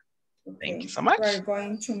 Okay. Thank you so much. You are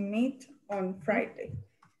going to meet on Friday.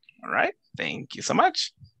 All right. Thank you so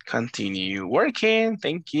much. Continue working.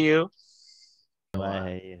 Thank you.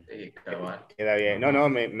 Bye. Queda bien. No,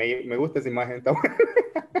 me gusta esa imagen. Está buena.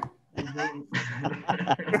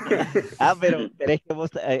 pero es que vos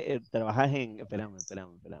trabajas en... Espérame.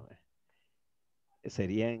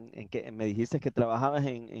 Sería en que me dijiste que trabajabas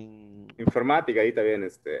en informática, ahí está bien.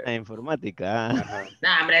 En informática. Ajá. No,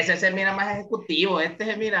 hombre, ese se mira más ejecutivo. Este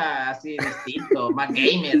se mira así distinto, más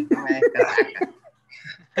gamer. No me descarga.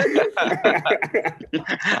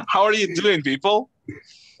 How are you doing, people?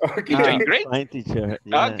 Okay. Doing great. Fine, teacher.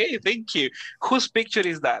 Yeah. Okay, thank you. Whose picture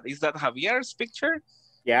is that? Is that Javier's picture?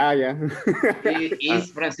 Yeah.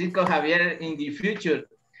 Is Francisco Javier in the future?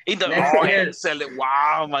 Excellent.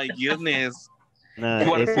 Wow, my goodness. No,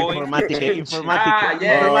 you are es going informática.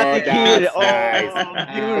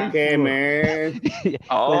 Okay, man.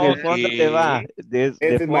 Con el fondo te va. De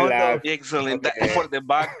fondo. Excellent. Okay. For the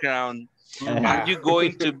background. Are you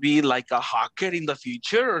going to be like a hacker in the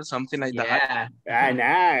future or something like that?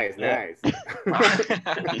 Nice.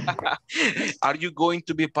 Are you going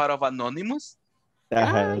to be part of Anonymous?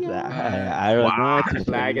 I don't know.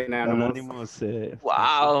 Like Anonymous.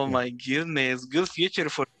 Wow, my goodness. Good future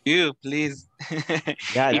for you, please.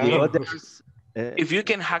 If you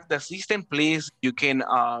can hack the system, please, you can,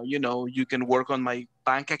 you can work on my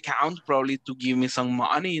bank account probably to give me some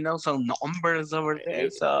money, some numbers over there.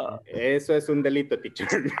 So. Eso es un delito, teacher.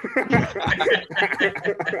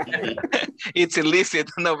 It's illicit.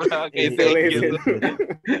 No, okay, thank you.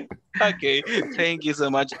 Okay, thank you so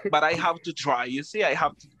much. But I have to try. You see, I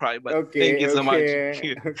have to try. But thank you so much.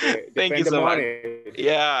 Okay. Thank you so much.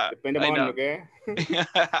 Yeah, Depende de money, okay?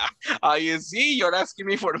 You see, you're asking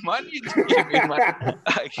me for money to give me money.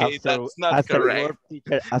 Okay, that's not correct.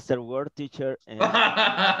 After word teacher, and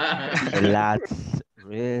relax.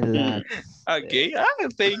 Okay,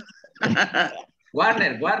 thank you.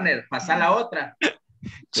 Warner, pasa la otra.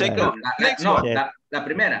 Check no, next no, one. La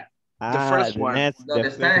primera. The first one. Donde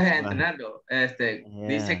estás entrenando.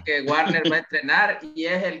 Dice que Warner va a entrenar y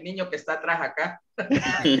es el niño que está atrás acá.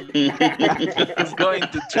 He's going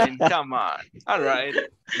to train. Come on. All right.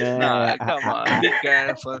 No, come on. Be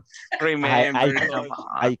careful. Remember. Come on.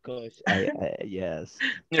 I coach. Yes.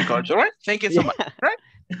 Your coach. All right. Thank you so much. Right.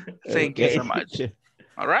 Thank you so much.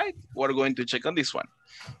 All right. We're going to check on this one.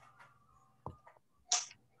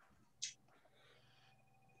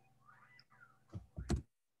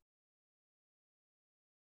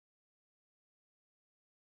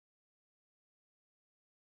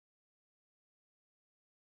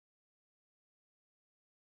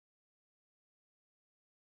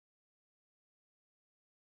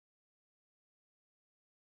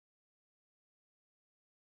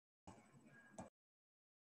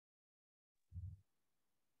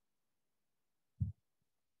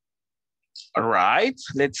 All right,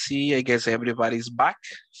 let's see. I guess everybody's back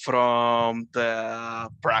from the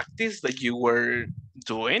practice that you were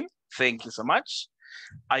doing. Thank you so much.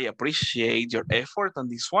 I appreciate your effort on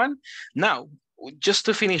this one. Now, just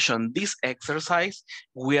to finish on this exercise,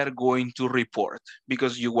 we are going to report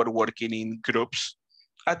because you were working in groups.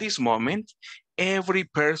 At this moment, every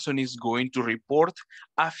person is going to report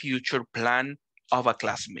a future plan of a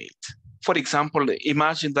classmate. For example,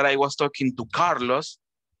 imagine that I was talking to Carlos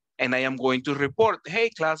and I am going to report, hey,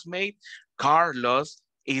 classmate, Carlos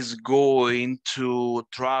is going to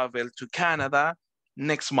travel to Canada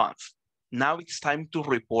next month. Now it's time to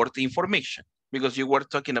report the information because you were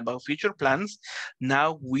talking about future plans.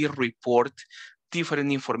 Now we report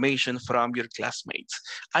different information from your classmates.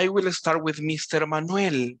 I will start with Mr.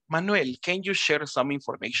 Manuel. Manuel, can you share some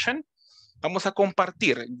information? Vamos a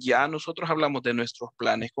compartir. Ya nosotros hablamos de nuestros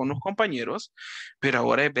planes con los compañeros, pero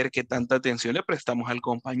ahora es ver qué tanta atención le prestamos al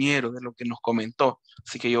compañero de lo que nos comentó.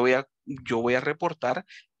 Así que yo voy a reportar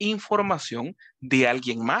información de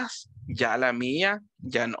alguien más. Ya la mía,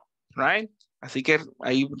 ya no. Right? Así que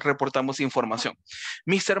ahí reportamos información.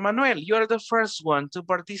 Mr. Manuel, you are the first one to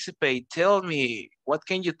participate. Tell me, what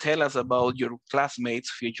can you tell us about your classmates'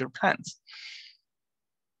 future plans?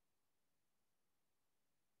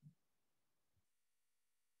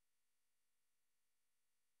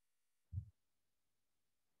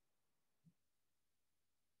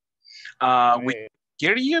 We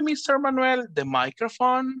hear you, Mr. Manuel. The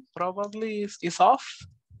microphone probably is off.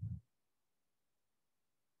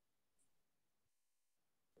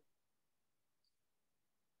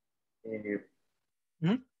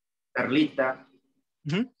 Carlita,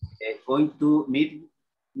 going to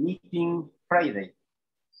meeting Friday.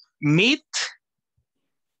 Meet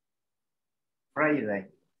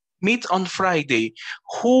on Friday.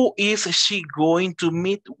 Who is she going to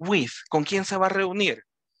meet with? ¿Con quién se va a reunir?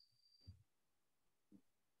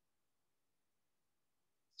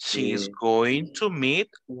 She is going to meet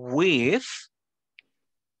with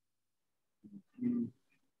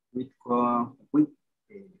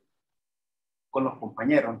con los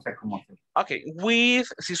compañeros, no sé cómo se... Okay, with,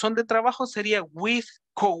 si son de trabajo sería with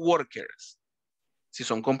coworkers. Si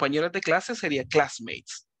son compañeros de clase sería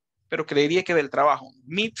classmates. Pero creería que del trabajo.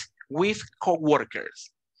 Meet with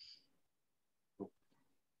coworkers.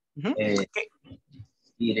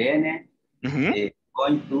 Irene,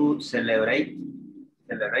 going to celebrate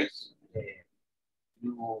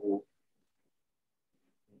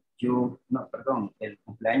no, perdón, el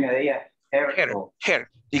cumpleaños de ella, her,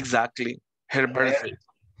 exactly, her birthday.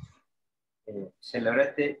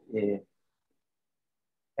 Celebrate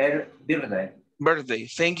her birthday.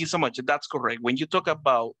 Thank you so much. That's correct. When you talk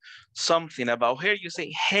about something about her, you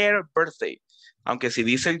say her birthday. Aunque si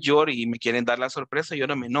dice el your y me quieren dar la sorpresa, yo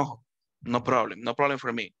no me enojo. No problem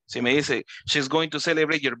for me. Si me dice, she's going to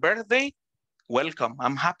celebrate your birthday, welcome,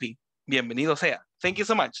 I'm happy. Bienvenido sea. Thank you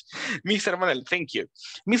so much. Mr. Manuel, thank you.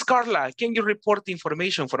 Miss Carla, can you report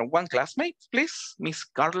information from one classmate, please? Miss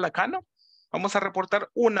Carla Cano. Vamos a reportar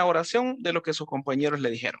una oración de lo que sus compañeros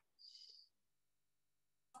le dijeron.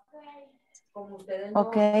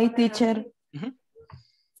 Okay, teacher.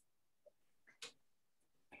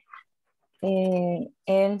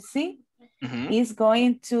 Elsie is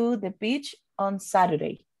going to the beach on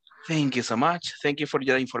Saturday. Thank you so much. Thank you for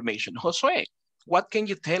your information. Josue, what can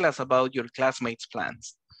you tell us about your classmates'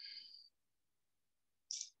 plans?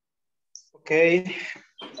 Okay.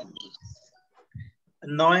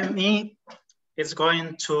 Noemi is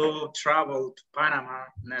going to travel to Panama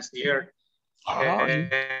next year.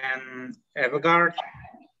 And Evergard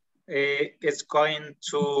is going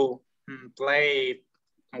to play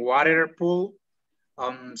water pool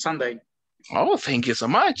on Sunday. Oh, thank you so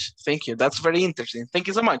much. Thank you. That's very interesting. Thank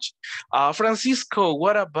you so much. Francisco,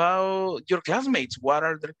 what about your classmates? What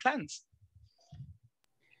are their plans?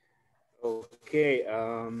 Okay.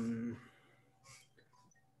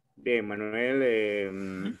 Bien,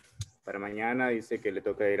 Manuel, para mañana dice que le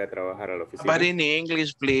toca ir a trabajar a la oficina. But in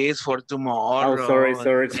English, please, for tomorrow. Oh,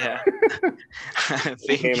 sorry. Yeah.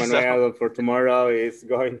 Okay, Manuel, for tomorrow is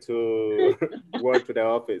going to work to the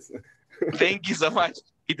office. Thank you so much.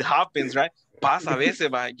 It happens, right? Pasa a veces,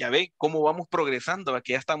 ya ve cómo vamos progresando,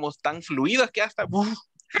 que ya estamos tan fluidos que hasta...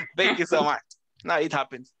 Thank you so much. No, it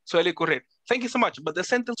happens. Suele ocurrir. Thank you so much. But the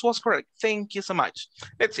sentence was correct. Thank you so much.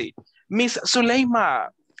 Let's see. Miss Suleima,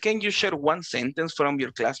 can you share one sentence from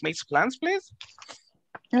your classmates' plans, please?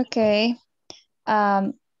 Okay.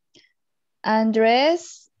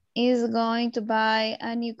 Andres is going to buy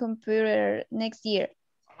a new computer next year.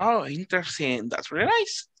 Oh, interesting. That's really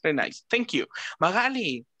nice. Very nice. Thank you.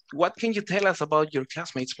 Magali, what can you tell us about your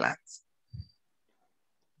classmates' plans?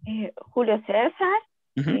 Julio Cesar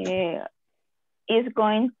is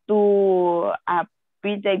going to a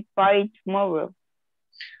birthday party tomorrow.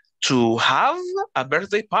 To have a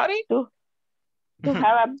birthday party? To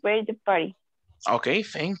have a birthday party. Okay,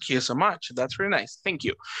 thank you so much. That's really nice. Thank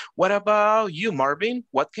you. What about you, Marvin?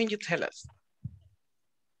 What can you tell us?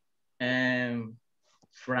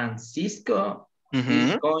 Francisco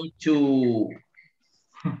is going to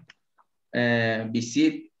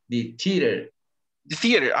visit the theater. The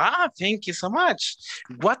theater. Ah, thank you so much.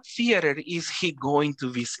 What theater is he going to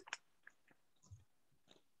visit?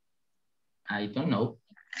 I don't know.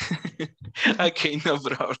 Okay, no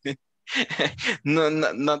problem. No,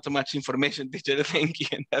 not too much information, teacher. Thank you.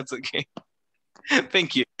 That's okay.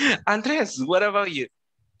 Thank you. Andres, what about you?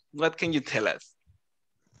 What can you tell us?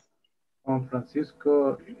 Juan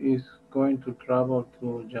Francisco is going to travel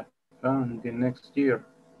to Japan the next year.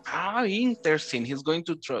 Ah, interesting. He's going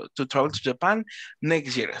to travel to Japan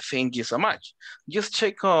next year. Thank you so much. Just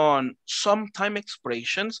check on some time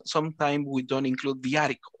expressions. Sometimes we don't include the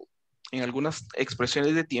article. En algunas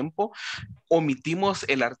expresiones de tiempo, omitimos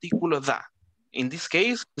el artículo da. In this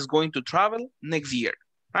case, he's going to travel next year,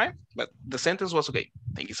 right? But the sentence was okay.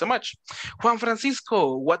 Thank you so much. Juan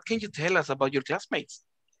Francisco, what can you tell us about your classmates?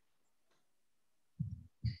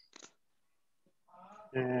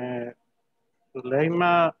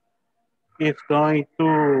 Suleima is going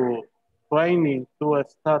to training to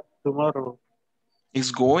start tomorrow.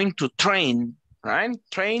 Is going to train, right?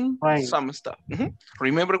 Train some stuff.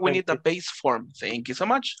 Remember, we need a base form. Thank you so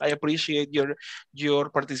much. I appreciate your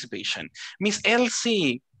participation. Miss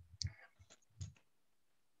Elsie.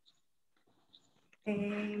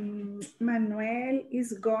 Manuel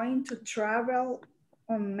is going to travel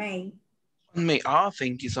on May. May. Oh,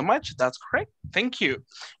 thank you so much. That's correct. Thank you.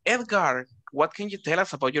 Edgar, what can you tell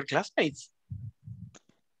us about your classmates?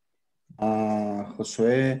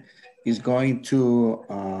 Josue is going to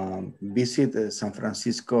visit San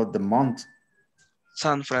Francisco, the Mount.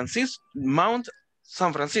 Mount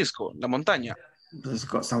San Francisco, la montaña.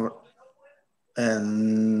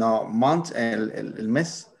 No, Mount, el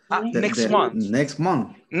mes. Next month. Next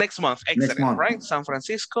month. Next month, excellent, next month. Right? San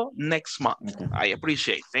Francisco, next month. Okay. I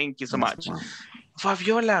appreciate. Thank you so much.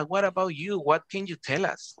 Fabiola, what about you? What can you tell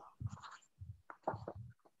us?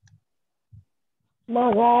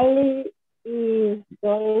 Magali is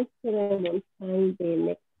going to the mountain the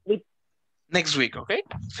next week. Next week, okay?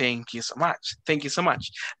 Thank you so much. Thank you so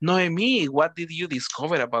much. Noemi, what did you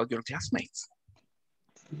discover about your classmates?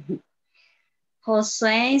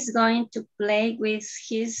 Josue is going to play with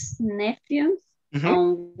his nephews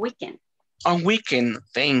on weekend. On weekend,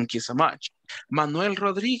 thank you so much. Manuel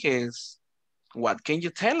Rodriguez, what can you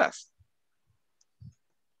tell us?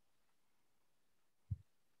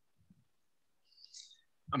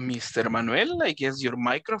 Mr. Manuel, I guess your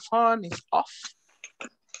microphone is off.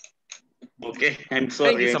 Okay, I'm sorry.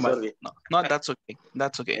 Thank you so much. Sorry. No, that's okay.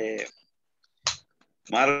 That's okay.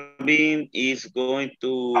 Marvin is going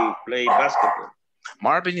to play basketball.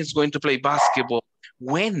 Marvin is going to play basketball.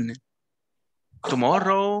 When?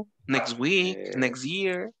 Tomorrow? Next week? Next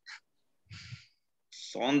year?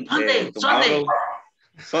 Sunday. On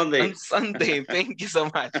Sunday. Thank you so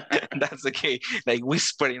much. That's okay. Like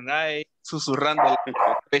whispering, right? Susurrando.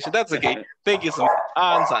 That's okay. Thank you so much.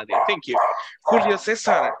 On Sunday. Thank you. Julio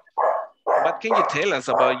Cesar, what can you tell us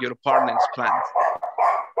about your partner's plans?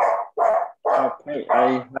 Okay,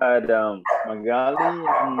 I had Magali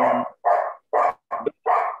and we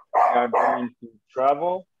are going to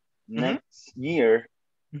travel next year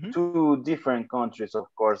to different countries,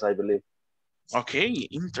 of course, I believe. Okay,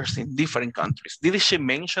 interesting. Different countries. Did she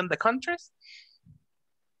mention the countries?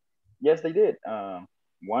 Yes, they did.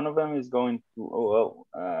 One of them is going to,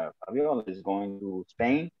 Fabiola is going to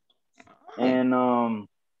Spain. And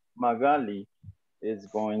Magali is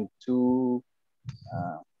going to,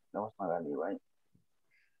 that was Magali, right?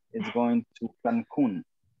 It's going to Cancun.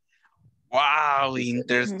 Wow,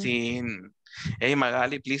 interesting. Hey,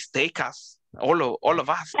 Magali, please take us. All of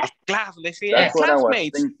us as class. Let's say, That's what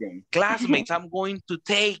classmates. I was thinking. Classmates, I'm going to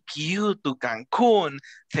take you to Cancun.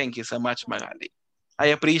 Thank you so much, Magali. I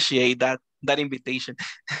appreciate that invitation.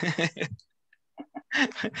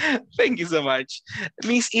 Thank you so much.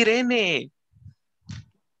 Miss Irene,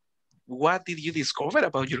 what did you discover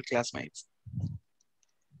about your classmates?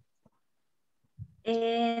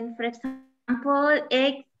 And for example,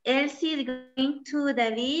 Elsie is going to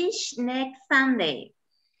the beach next Sunday.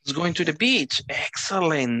 It's going to the beach.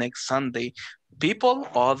 Excellent. Next Sunday. People,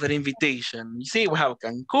 other invitation. You see, we have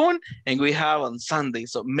Cancun and we have on Sunday.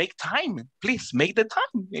 So make time. Please make the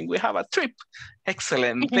time. And we have a trip.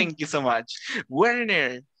 Excellent. Thank you so much.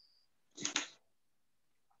 Werner.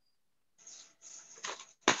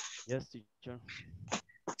 Yes, teacher.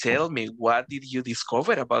 Tell me, what did you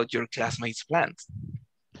discover about your classmates' plans?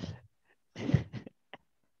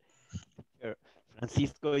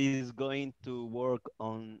 Francisco is going to work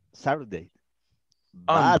on Saturday,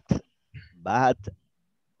 but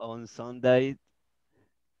on Sunday,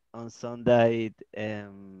 on Sunday,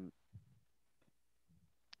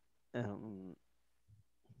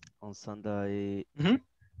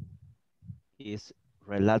 is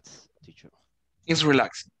relax, teacher. Is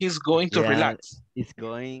relax. He's going to relax. He's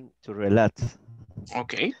going to relax.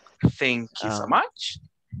 Okay. Thank you so much.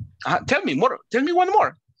 Tell me more. Tell me one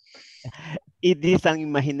more. It is an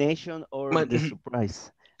imagination or the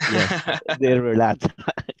surprise. Yes, they relax.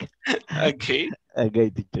 Okay. Okay,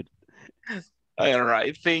 teacher. All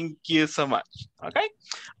right. Thank you so much. Okay.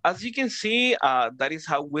 As you can see, that is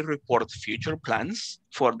how we report future plans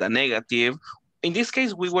for the negative. In this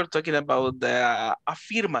case, we were talking about the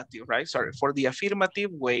affirmative, right? Sorry, for the affirmative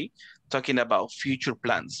way, talking about future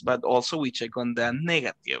plans, but also we check on the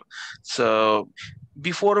negative. So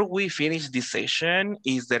before we finish this session,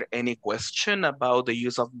 is there any question about the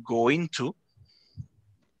use of going to?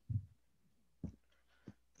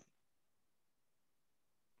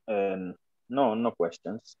 No, no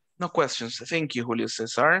questions. No questions. Thank you, Julio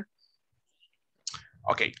Cesar.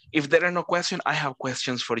 Okay, if there are no questions, I have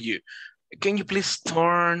questions for you. Can you please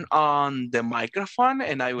turn on the microphone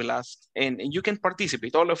and I will ask, and you can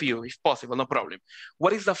participate, all of you, if possible, no problem.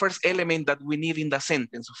 What is the first element that we need in the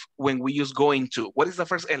sentence when we use going to? What is the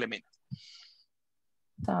first element?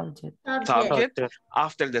 Subject. Subject.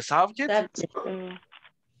 After the subject?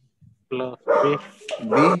 Plus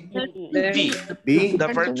be. The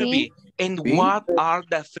verb to be. And what are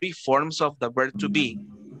the three forms of the verb to be?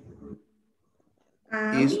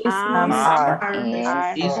 Are.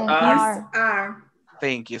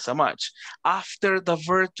 Thank you so much. After the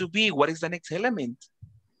verb to be, what is the next element?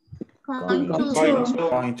 Going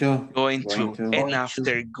to. Going to. And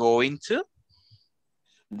after going to?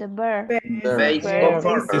 The verb. Base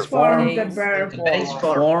form. The verb. Base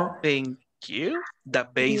form. Thank you. The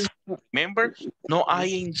base. Remember, no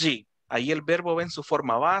ing. Ahí el verbo va en su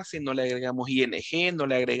forma base, no le agregamos ing, no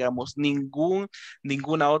le agregamos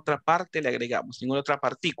ninguna otra parte, le agregamos ninguna otra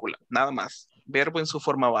partícula, nada más. Verbo en su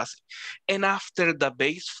forma base. And after the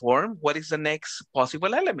base form, what is the next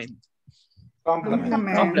possible element? Complement.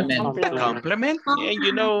 And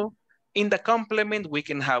you know, in the complement, we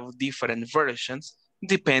can have different versions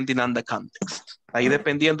depending on the context. Ahí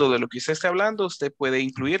dependiendo de lo que usted esté hablando, usted puede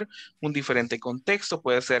incluir un diferente contexto,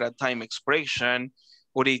 puede ser a time expression,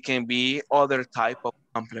 or it can be other type of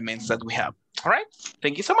complements that we have. All right,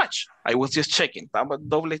 thank you so much. I was just checking. Estamos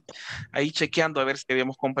doble ahí chequeando a ver si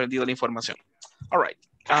habíamos comprendido la información. All right.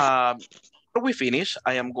 Before we finish,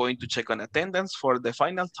 I am going to check on attendance for the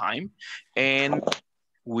final time. And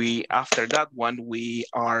after that one, we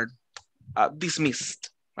are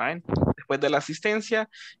dismissed, right? Después de la asistencia,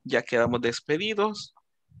 ya quedamos despedidos.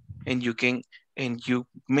 And you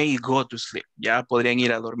may go to sleep. Ya podrían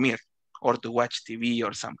ir a dormir. Or to watch TV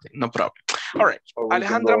or something, no problem. All right,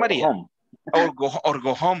 Alejandra Maria. Or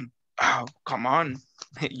go home. Oh, come on.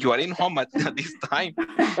 You are in home at this time.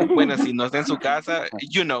 Bueno, si no está en su casa,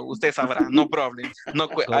 you know, usted sabrá, no problem.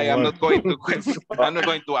 No, I am not going to question. I'm not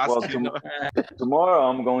going to ask well, you. No. Tomorrow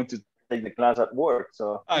I'm going to take the class at work,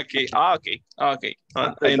 so. Okay. I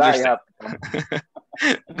understand.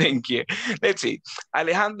 Thank you. Let's see.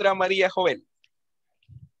 Alejandra Maria Jovel.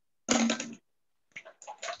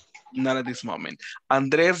 Not at this moment.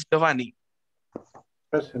 Andres Giovanni.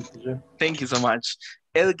 Present, teacher. Thank you so much.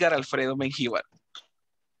 Edgar Alfredo Menjivar.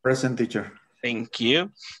 Present, teacher. Thank you.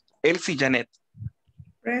 Elsie Janet.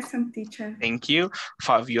 Present, teacher. Thank you.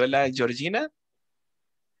 Fabiola Georgina.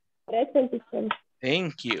 Present, teacher.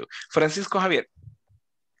 Thank you. Francisco Javier.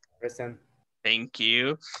 Present. Thank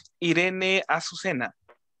you. Irene Azucena.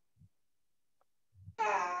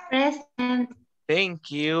 Present.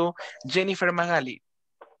 Thank you. Jennifer Magali.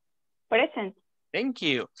 Present. Thank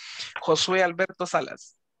you. Josué Alberto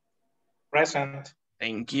Salas. Present.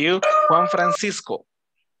 Thank you. Juan Francisco.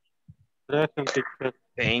 Present, teacher.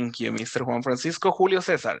 Thank you, Mr. Juan Francisco. Julio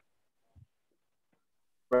César.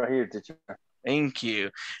 Right here, teacher. Thank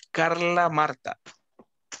you. Carla Marta.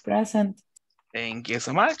 Present. Thank you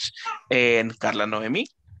so much. And Carla Noemi.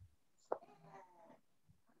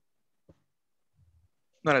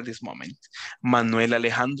 Not at this moment. Manuel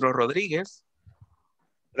Alejandro Rodríguez.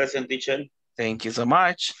 Present, teacher. Thank you so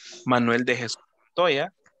much. Manuel de Jesús Toya.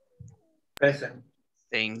 Present.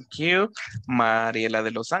 Thank you. Mariela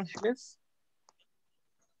de Los Ángeles.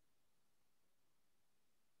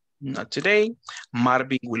 Not today.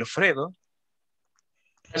 Marvin Wilfredo.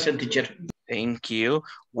 Present, teacher. Thank you.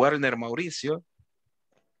 Werner Mauricio.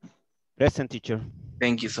 Present, teacher.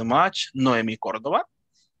 Thank you so much. Noemi Córdoba.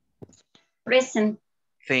 Present.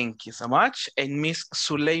 Thank you so much. And Miss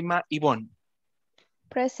Zuleima Ivonne.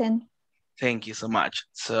 Present. Thank you so much.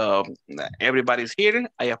 So everybody's here.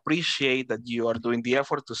 I appreciate that you are doing the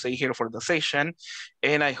effort to stay here for the session.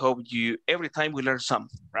 And I hope every time we learn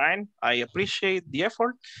something, right? I appreciate the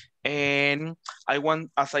effort And I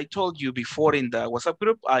want, as I told you before in the WhatsApp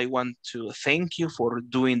group, I want to thank you for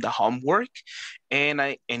doing the homework.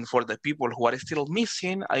 And for the people who are still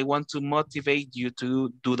missing, I want to motivate you to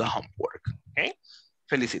do the homework. Okay?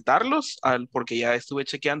 Felicitarlos porque ya estuve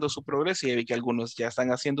chequeando su progreso y ya vi que algunos ya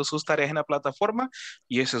están haciendo sus tareas en la plataforma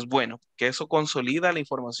y eso es bueno, que eso consolida la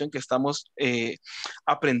información que estamos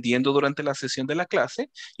aprendiendo durante la sesión de la clase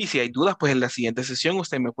y si hay dudas, pues en la siguiente sesión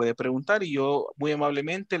usted me puede preguntar y yo muy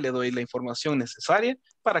amablemente le doy la información necesaria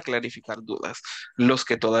para clarificar dudas. Los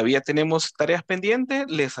que todavía tenemos tareas pendientes,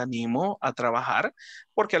 les animo a trabajar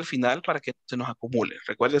porque al final para que se nos acumule.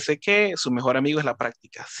 Recuérdese que su mejor amigo es la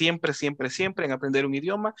práctica. Siempre, siempre, siempre en aprender un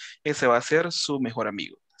idioma, ese va a ser su mejor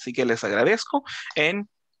amigo. Así que les agradezco and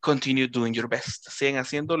continue doing your best. Sigan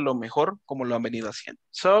haciendo lo mejor como lo han venido haciendo.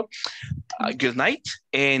 So, good night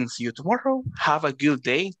and see you tomorrow. Have a good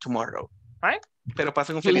day tomorrow. Right? Pero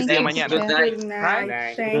pasen un feliz día mañana. Good night.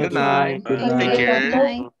 Right? Thank Good night. you. Take care. Good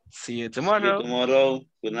night. See you tomorrow. See you tomorrow.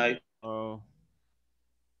 Good night. Oh.